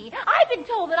like me? I've been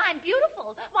told that I'm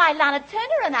beautiful. Why, Lana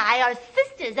Turner and I are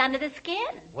sisters under the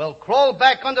skin. Well, crawl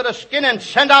back under the skin and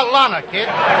send out Lana, kid.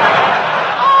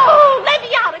 Oh, let me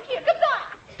out of here.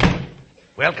 Goodbye.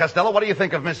 Well, Costello, what do you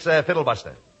think of Miss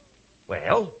Fiddlebuster?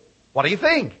 Well, what do you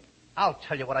think? I'll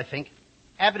tell you what I think.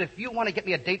 Abbott, if you want to get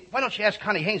me a date, why don't you ask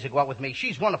Connie Haynes to go out with me?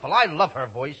 She's wonderful. I love her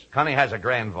voice. Connie has a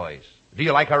grand voice. Do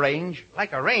you like her range? Like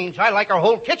her range? I like her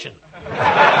whole kitchen.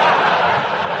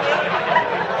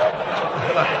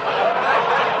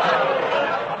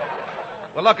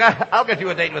 Well, look, I'll get you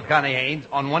a date with Connie Haynes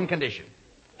on one condition.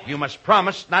 You must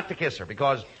promise not to kiss her,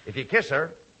 because if you kiss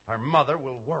her, her mother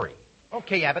will worry.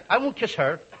 Okay, Abbott, I won't kiss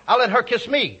her. I'll let her kiss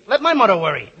me. Let my mother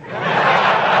worry.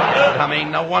 I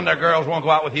mean, no wonder girls won't go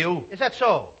out with you. Is that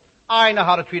so? I know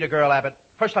how to treat a girl, Abbott.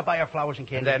 First I buy her flowers and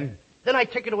candy. And then? Then I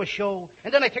take her to a show,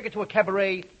 and then I take her to a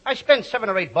cabaret. I spend $7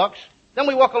 or $8. Then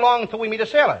we walk along until we meet a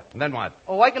sailor. And then what?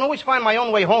 Oh, I can always find my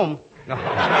own way home.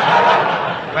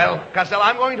 Well, Costello,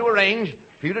 I'm going to arrange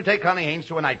for you to take Connie Haynes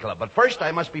to a nightclub. But first,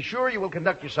 I must be sure you will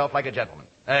conduct yourself like a gentleman.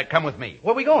 Come with me.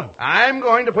 Where are we going? I'm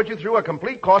going to put you through a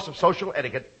complete course of social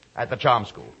etiquette at the Charm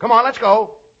School. Come on, let's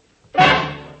go.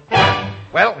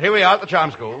 Well, here we are at the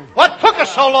Charm School. What took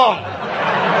us so long?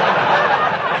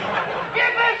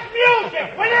 Give us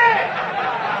music, will you?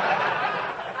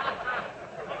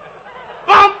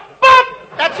 Bump, bump!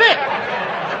 That's it.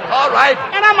 All right.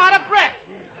 And I'm out of breath.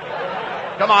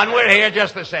 Come on, we're here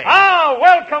just the same. Ah,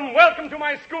 welcome to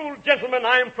my school, gentlemen.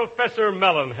 I'm Professor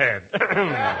Melonhead.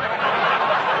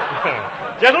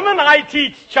 Gentlemen, I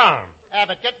teach charm.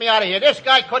 Abbott, get me out of here. This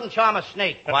guy couldn't charm a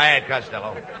snake. Quiet,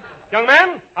 Costello. Young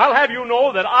man, I'll have you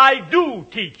know that I do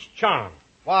teach charm.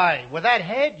 Why, with that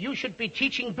head, you should be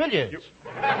teaching billiards.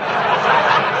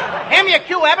 Hand me a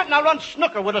cue, Abbott, and I'll run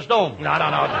snooker with his dome.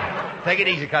 No. Take it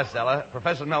easy, Costello.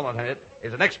 Professor Melonhead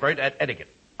is an expert at etiquette.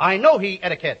 I know he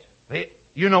etiquette.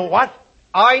 You know what?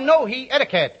 I know he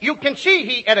etiquette. You can see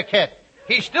he etiquette.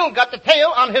 He's still got the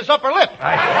tail on his upper lip.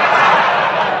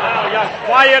 Now, you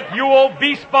quiet, you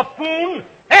obese buffoon.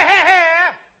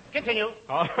 Hey. Continue.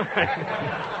 All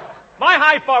right. My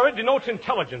high forehead denotes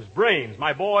intelligence, brains.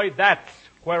 My boy, that's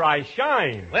where I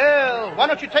shine. Well, why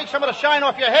don't you take some of the shine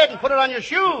off your head and put it on your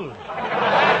shoes?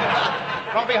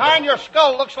 From behind your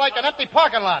skull looks like an empty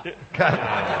parking lot.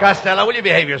 Costello, will you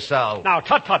behave yourself? Now,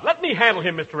 tut. Let me handle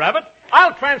him, Mr. Abbott.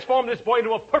 I'll transform this boy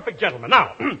into a perfect gentleman.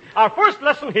 Now, our first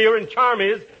lesson here in charm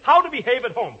is how to behave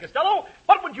at home. Costello,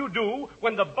 what would you do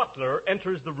when the butler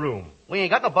enters the room? We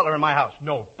ain't got no butler in my house.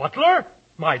 No butler?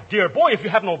 My dear boy, if you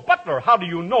have no butler, how do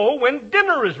you know when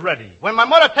dinner is ready? When my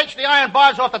mother takes the iron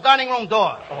bars off the dining room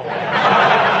door. Oh.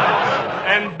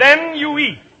 And then you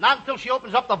eat. Not until she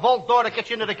opens up the vault door that gets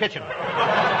you into the kitchen.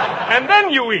 And then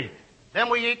you eat. Then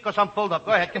we eat because I'm filled up.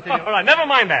 Go ahead, continue. All right, never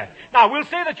mind that. Now, we'll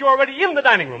say that you're already in the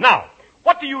dining room. Now,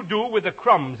 what do you do with the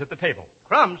crumbs at the table?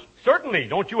 Crumbs? Certainly.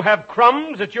 Don't you have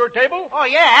crumbs at your table? Oh,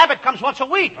 yeah. Abbott comes once a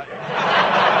week.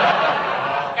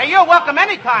 Hey, you're welcome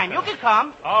anytime. You can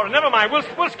come. Oh, never mind.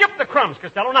 We'll skip the crumbs,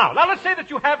 Costello. Now, let's say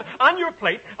that you have on your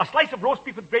plate a slice of roast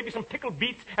beef with gravy, some pickled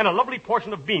beets, and a lovely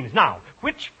portion of beans. Now,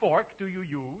 which fork do you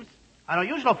use? I don't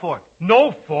use no fork.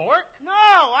 No fork? No,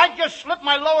 I just slip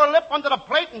my lower lip under the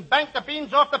plate and bank the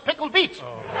beans off the pickled beets.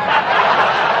 Oh.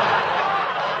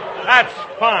 That's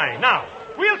fine. Now,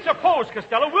 we'll suppose,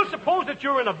 Costello, that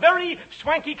you're in a very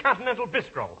swanky continental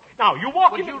bistro. Now, you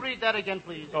walk in... Would you read that again,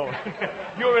 please? Oh,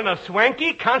 you're in a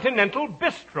swanky continental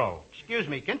bistro. Excuse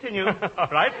me, continue. All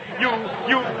right. You...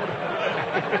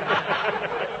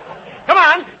 Come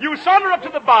on, you saunter up to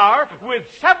the bar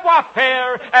with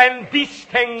savoir-faire and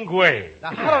distingue. Now,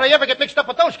 how did I ever get mixed up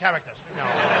with those characters? No.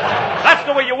 That's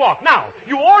the way you walk. Now,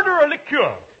 you order a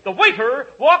liqueur. The waiter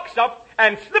walks up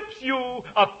and slips you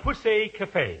a poussé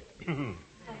café.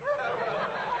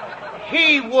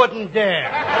 He wouldn't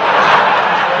dare.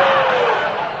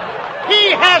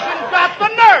 He hasn't got the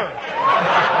nerve.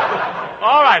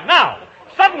 All right, now,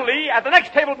 suddenly, at the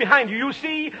next table behind you, you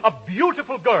see a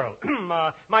beautiful girl.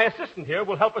 My assistant here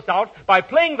will help us out by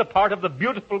playing the part of the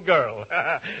beautiful girl.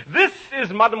 This is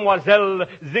Mademoiselle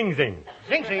Zing Zing.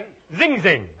 Zing Zing? Zing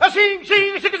Zing. Zing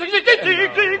Zing, zing zing zing zing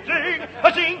zing zing.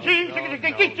 Zing Zing, zing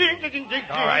zing zing zing zing.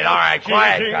 All right,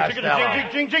 quiet,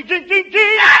 Costello. Zing zing zing zing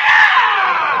zing.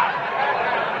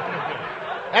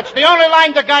 That's the only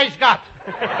line the guy's got.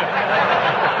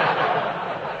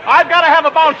 I've got to have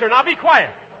a bouncer. Now be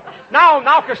quiet.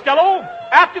 Now, Costello,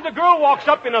 after the girl walks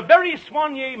up in a very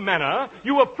soigné manner,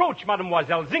 you approach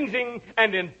Mademoiselle Zing Zing,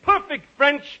 and in perfect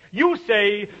French, you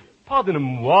say,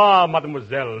 "Pardonnez-moi,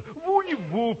 mademoiselle,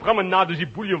 voulez-vous promenade du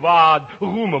boulevard,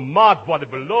 rue Montmartre, Bois de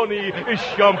Boulogne, et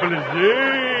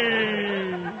Champs-Élysées?"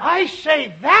 I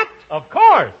say that? Of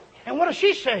course. And what does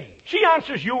she say? She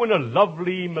answers you in a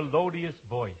lovely, melodious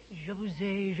voice. Je vous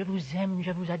ai, je vous aime,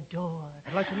 je vous adore.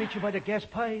 I'd like to meet you by the gas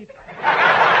pipe.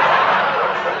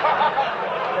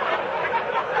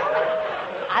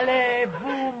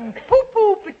 Allez-vous,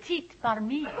 poupou, petite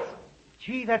marmite.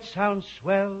 Gee, that sounds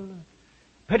swell.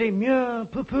 Petit mieux,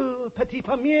 poupou, petit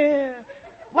premier.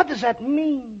 What does that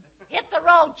mean? Hit the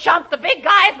road, chump. The big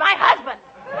guy is my husband.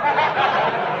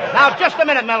 Now, just a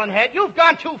minute, Melonhead. You've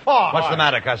gone too far. What's the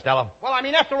matter, Costello? Well, I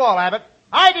mean, after all, Abbott,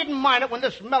 I didn't mind it when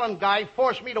this melon guy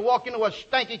forced me to walk into a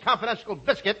stanky confidential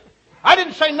biscuit. I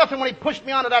didn't say nothing when he pushed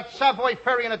me onto that Savoy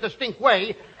ferry in a distinct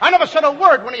way. I never said a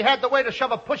word when he had the way to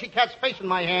shove a pussycat's face in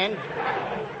my hand.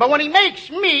 But when he makes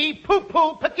me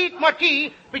poo-poo petite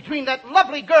marquis between that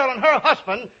lovely girl and her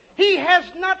husband, he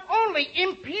has not only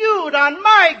impugned on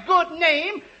my good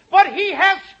name, but he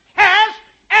has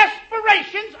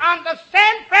aspirations on the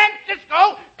San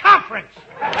Francisco Conference.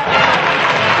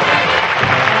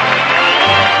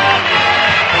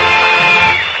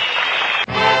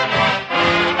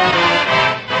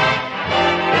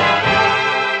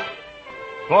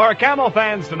 For Camel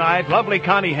fans tonight, lovely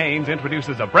Connie Haynes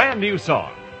introduces a brand new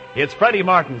song. It's Freddie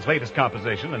Martin's latest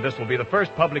composition, and this will be the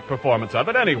first public performance of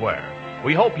it anywhere.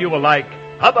 We hope you will like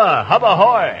Hubba Hubba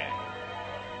Hoy.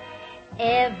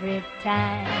 Every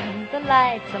time the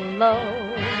lights are low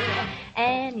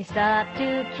and you start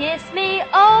to kiss me,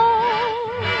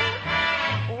 oh,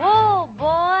 whoa,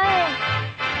 boy,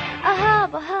 a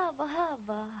hubba hubba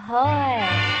hubba hoy.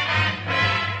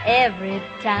 Every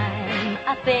time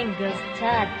our fingers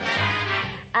touch,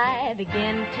 I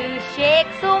begin to shake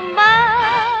so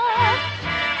much.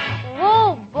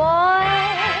 Whoa, boy,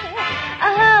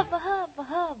 a hubba, hubba,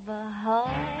 hubba,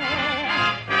 hoy.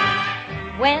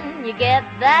 When you get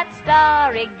that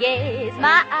starry gaze,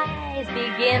 my eyes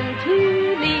begin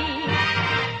to leak.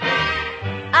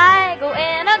 I go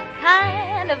in a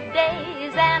kind of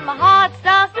daze, and my heart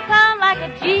starts to pound like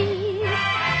a G.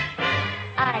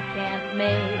 I can't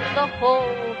make the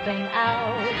whole thing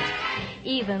out.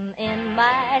 Even in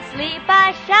my sleep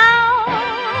I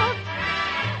shout,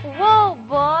 whoa,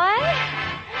 boy,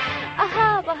 a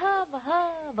hubba, hubba,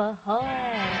 hubba,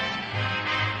 hoy.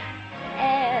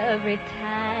 Every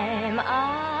time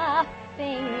our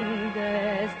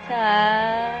fingers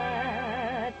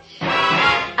touch,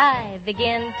 I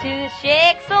begin to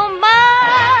shake so much.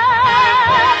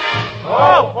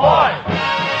 Oh, boy!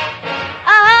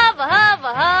 Hubba,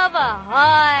 hubba, hubba,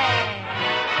 hoy.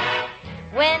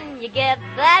 When you get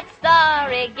that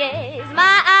starry gaze,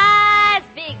 my eyes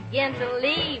begin to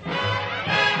leap.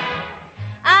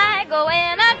 I go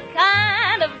in a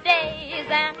kind of daze,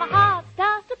 and my heart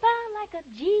starts to pound like a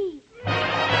G.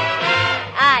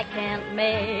 I can't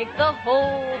make the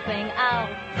whole thing out.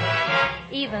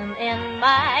 Even in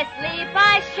my sleep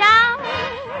I shout,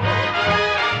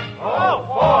 oh,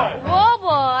 boy! Whoa,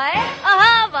 boy! A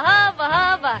hubba, hubba,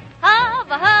 hubba,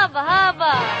 hubba, hubba,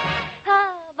 hubba,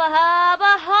 hubba,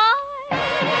 hubba, hoy.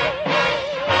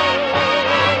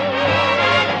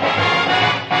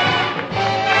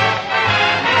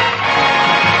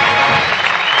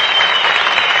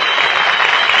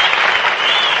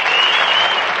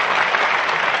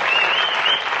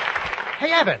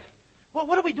 Hey, Abbott, well,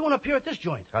 what are we doing up here at this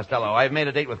joint? Costello, I've made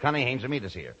a date with Connie Haynes to meet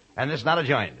us here. And this is not a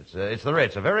joint. It's the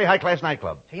Ritz, a very high-class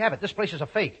nightclub. Hey, Abbott, this place is a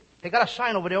fake. They got a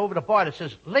sign over there over the bar that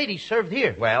says, ladies served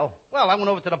here. Well? Well, I went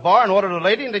over to the bar and ordered a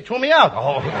lady, and they threw me out.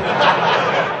 Oh.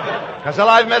 Costello,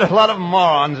 I've met a lot of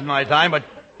morons in my time, but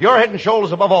you're head and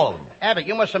shoulders above all of them. Abbott,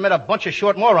 you must have met a bunch of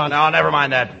short morons. No, never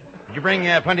mind that. Did you bring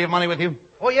plenty of money with you?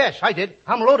 Oh, yes, I did.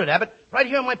 I'm loaded, Abbott. Right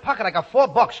here in my pocket, I got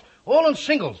 $4, all in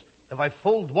singles. If I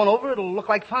fold one over, it'll look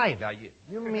like $5. Now,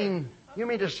 you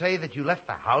mean to say that you left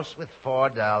the house with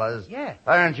 $4? Yeah.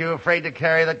 Aren't you afraid to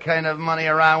carry that kind of money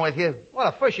around with you? Well,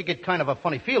 at first you get kind of a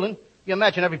funny feeling. You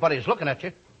imagine everybody's looking at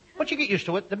you. But you get used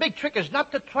to it. The big trick is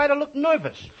not to try to look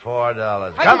nervous.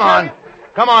 $4. Come on.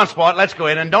 Come on, sport. Let's go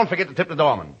in, and don't forget to tip the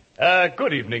doorman.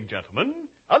 Good evening, gentlemen.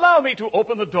 Allow me to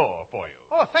open the door for you.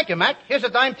 Oh, thank you, Mac. Here's a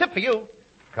dime tip for you.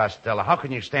 Costello, how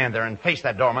can you stand there and face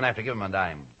that doorman after giving him a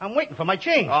dime? I'm waiting for my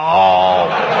change. Oh!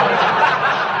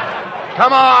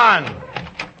 Come on!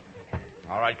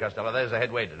 All right, Costello, there's the head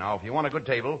waiter. Now, if you want a good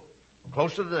table,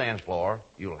 close to the dance floor,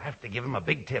 you'll have to give him a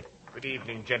big tip. Good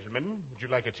evening, gentlemen. Would you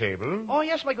like a table? Oh,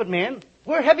 yes, my good man.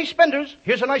 We're heavy spenders.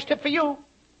 Here's a nice tip for you.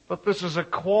 But this is a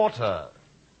quarter.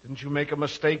 Didn't you make a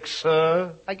mistake,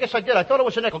 sir? I guess I did. I thought it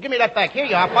was a nickel. Give me that back. Here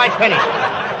you are, 5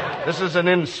 pennies. This is an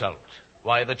insult.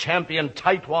 Why, the champion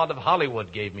tightwad of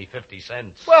Hollywood gave me 50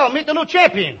 cents. Well, meet the new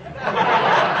champion.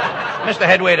 Mr.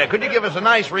 Headwaiter, could you give us a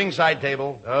nice ringside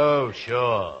table? Oh,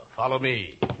 sure. Follow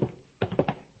me.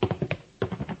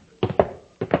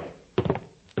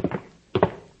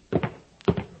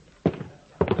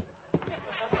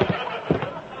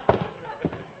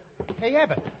 Hey,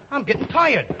 Abbott, I'm getting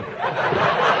tired.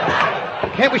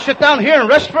 Can't we sit down here and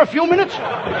rest for a few minutes?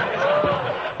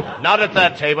 Not at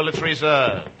that table. It's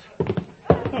reserved.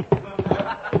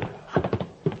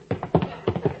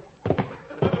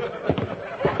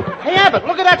 Hey, Abbott,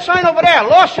 look at that sign over there.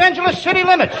 Los Angeles city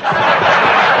limits.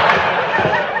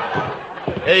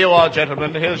 Here you are,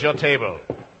 gentlemen. Here's your table.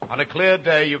 On a clear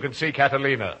day, you can see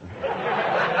Catalina.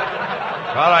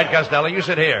 All right, Costello, you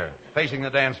sit here, facing the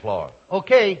dance floor.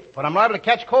 Okay, but I'm liable to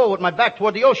catch cold with my back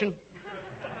toward the ocean.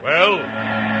 Well?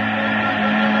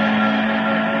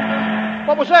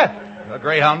 What was that? A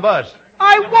Greyhound bus.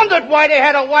 I wondered why they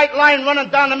had a white line running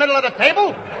down the middle of the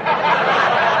table.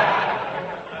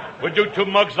 Would you two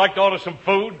mugs like to order some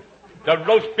food? The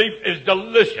roast beef is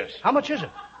delicious. How much is it?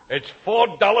 It's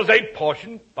 $4 a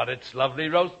portion, but it's lovely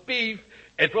roast beef.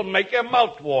 It will make your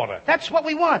mouth water. That's what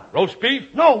we want. Roast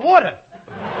beef? No, water.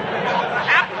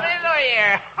 Happy New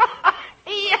Year.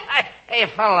 Hey,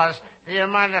 fellas, do you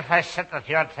mind if I sit at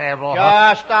your table?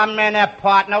 Just a minute,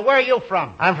 partner. Where are you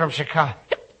from? I'm from Chicago.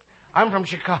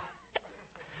 Chicago.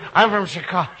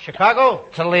 Chicago?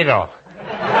 Toledo.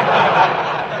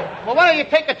 Well, why don't you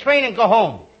take a train and go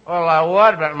home? Well, I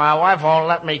would, but my wife won't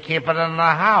let me keep it in the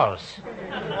house.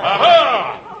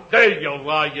 Aha! There you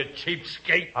are, you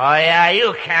cheapskate. Oh, yeah,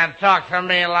 you can't talk to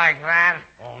me like that.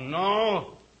 Oh,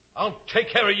 no? I'll take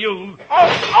care of you. Oh,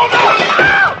 no!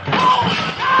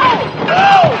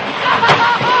 No!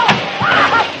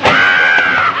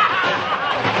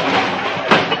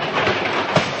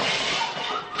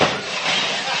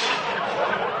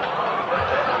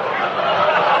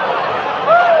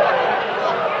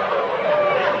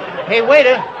 Hey,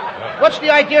 waiter, what's the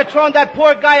idea of throwing that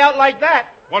poor guy out like that?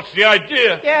 What's the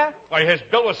idea? Yeah? Why, his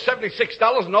bill was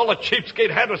 $76, and all the cheapskate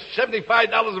had was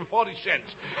 $75.40.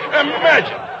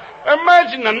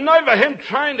 Imagine the nerve of him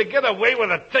trying to get away with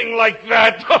a thing like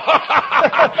that.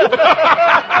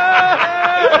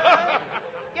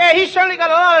 Yeah, he certainly got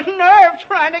a lot of nerve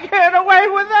trying to get away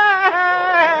with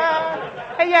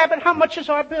that. Hey, yeah, but how much is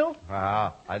our bill?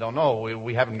 I don't know.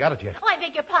 We haven't got it yet. Oh, I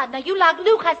beg your pardon. Are you like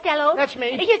Lou Costello? That's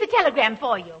me. Here's a telegram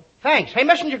for you. Thanks. Hey,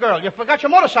 messenger girl, you forgot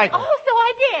your motorcycle. Oh, so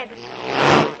I did.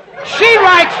 She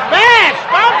writes fast,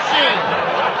 don't she?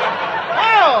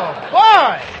 Oh,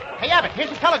 boy. Hey, Abbott,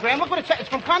 here's a telegram. Look what it says. It's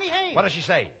from Connie Haynes. What does she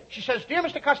say? She says, Dear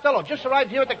Mr. Costello, just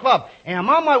arrived here at the club, and I'm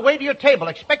on my way to your table.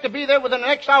 Expect to be there within the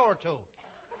next hour or two.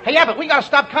 Hey, Abbott, we gotta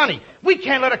stop Connie. We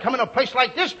can't let her come in a place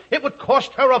like this. It would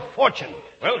cost her a fortune.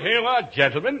 Well, here you are,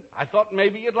 gentlemen. I thought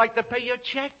maybe you'd like to pay your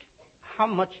check. How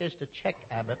much is the check,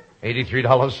 Abbott?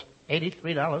 $83. $83?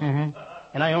 Mm-hmm.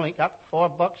 And I only got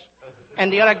 $4.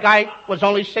 And the other guy was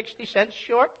only 60 cents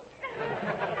short.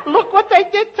 Look what they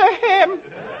did to him.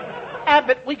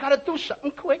 Abbott, we gotta do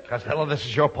something quick. Costello, this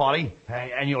is your party,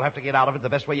 and you'll have to get out of it the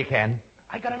best way you can.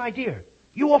 I got an idea.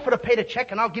 You offer to pay the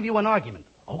check, and I'll give you an argument.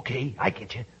 Okay, I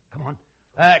get you. Come on.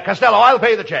 Costello, I'll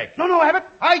pay the check. No, Abbott.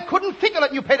 I couldn't think of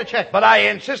letting you pay the check. But I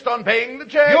insist on paying the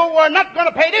check. You were not going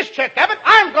to pay this check, Abbott.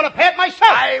 I'm going to pay it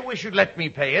myself. I wish you'd let me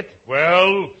pay it.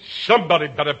 Well, somebody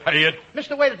better pay it.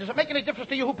 Mr. Waiter, does it make any difference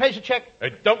to you who pays the check?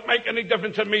 It don't make any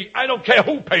difference to me. I don't care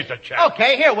who pays the check.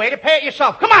 Okay, here, waiter, pay it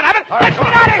yourself. Come on, Abbott. All right, Let's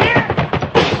get out of here.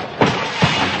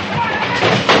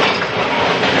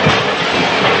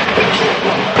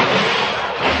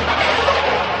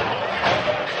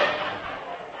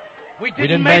 We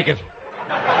didn't make it.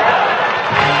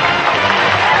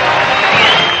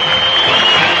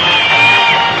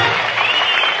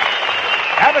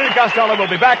 Abbott and Costello will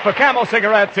be back for Camel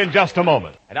cigarettes in just a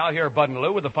moment. And now hear Bud and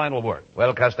Lou with the final word.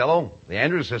 Well, Costello, the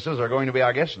Andrews sisters are going to be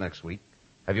our guests next week.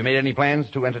 Have you made any plans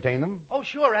to entertain them? Oh,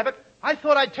 sure, Abbott. I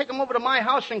thought I'd take them over to my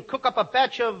house and cook up a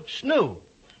batch of snoo.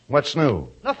 What's new?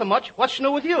 Nothing much. What's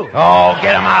new with you? Oh,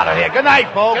 get them out of here. Good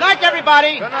night, folks. Good night,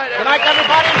 everybody. Good night, everybody. Good night,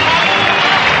 everybody.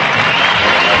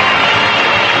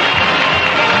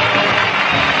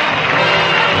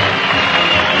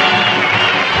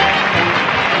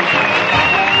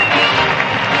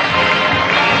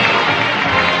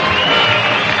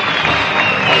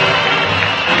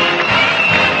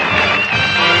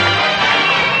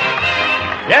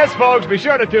 Yes, folks, be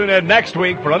sure to tune in next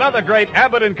week for another great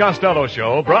Abbott and Costello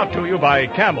show brought to you by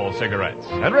Camel Cigarettes.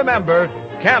 And remember,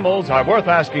 Camels are worth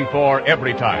asking for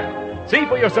every time. See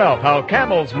for yourself how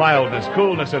Camel's mildness,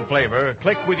 coolness, and flavor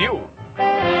click with you.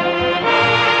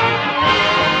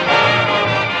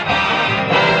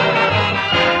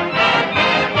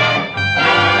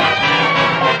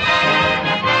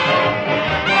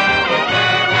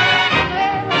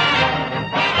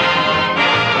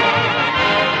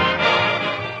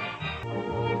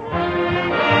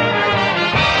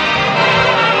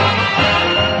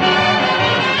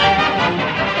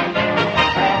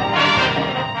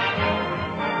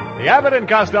 The Abbott and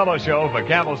Costello Show for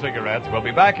Camel Cigarettes will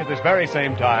be back at this very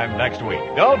same time next week.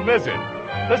 Don't miss it.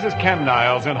 This is Ken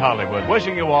Niles in Hollywood,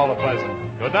 wishing you all a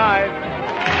pleasant good night.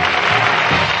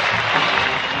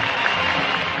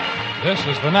 This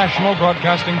is the National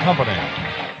Broadcasting Company.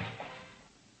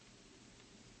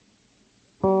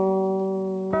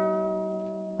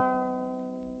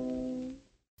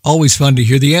 Always fun to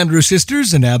hear the Andrews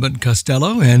Sisters and Abbott and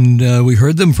Costello, and we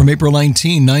heard them from April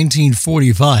 19,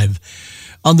 1945.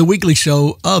 On the weekly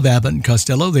show of Abbott and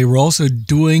Costello, they were also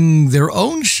doing their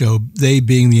own show, they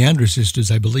being the Andrews Sisters,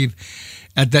 I believe,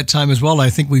 at that time as well. I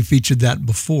think we featured that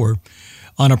before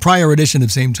on a prior edition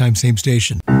of Same Time, Same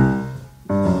Station.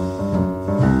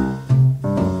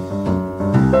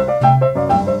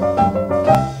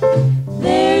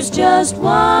 There's just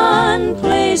one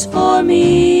place for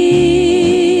me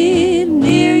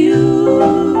near you.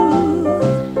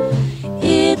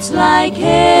 It's like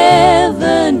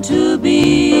heaven to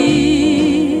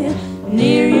be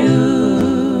near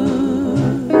you.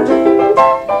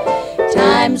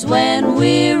 Times when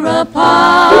we're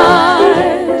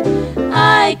apart,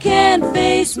 I can't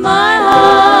face my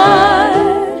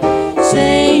heart.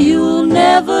 Say you'll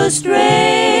never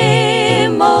stray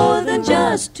more than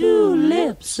just 2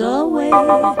 lips away.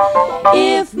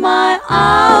 If my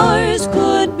hours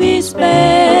could be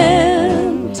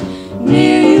spent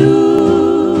near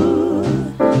you,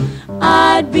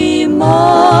 I'd be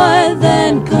more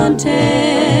than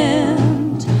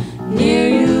content near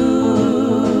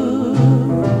you.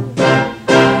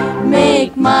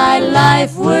 Make my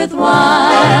life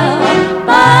worthwhile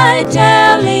by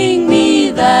telling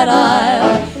me that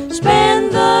I'll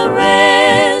spend the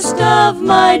rest of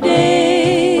my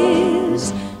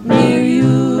days near you.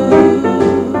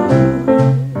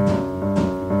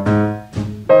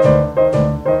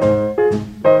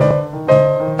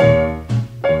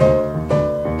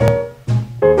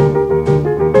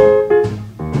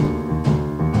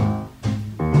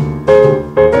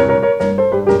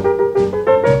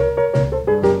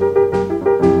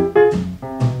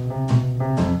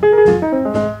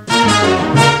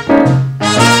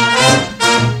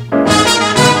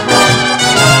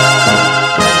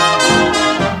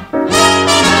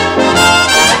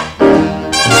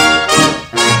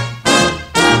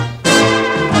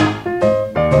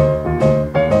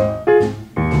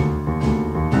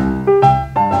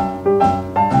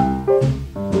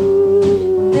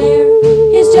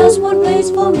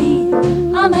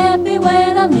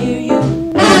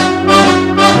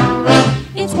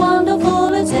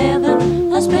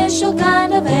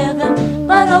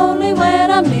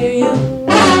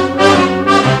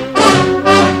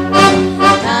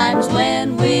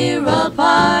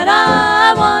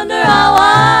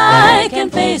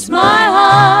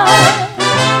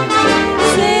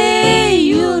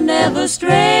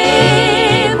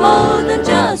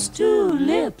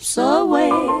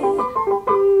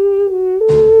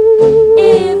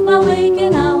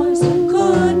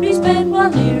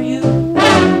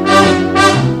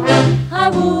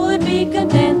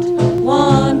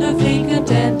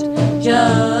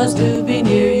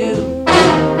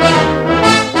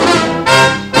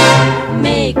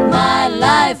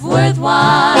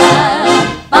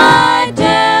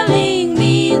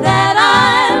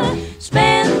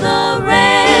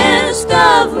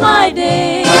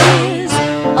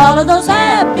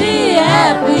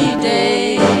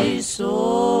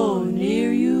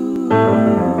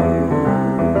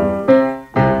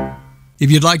 If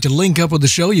you'd like to link up with the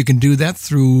show, you can do that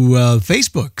through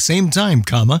Facebook. Same time,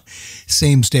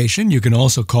 same station. You can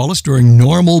also call us during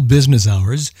normal business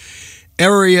hours.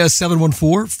 Area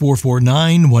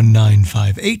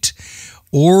 714-449-1958.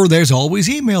 Or there's always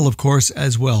email, of course,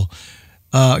 as well.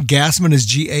 Gassman is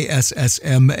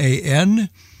Gassman.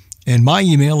 And my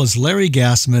email is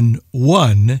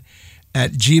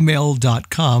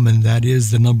larrygassman1@gmail.com. And that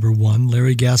is the number 1,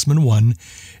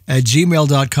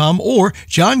 larrygassman1@gmail.com, or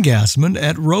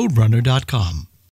johngassman@roadrunner.com.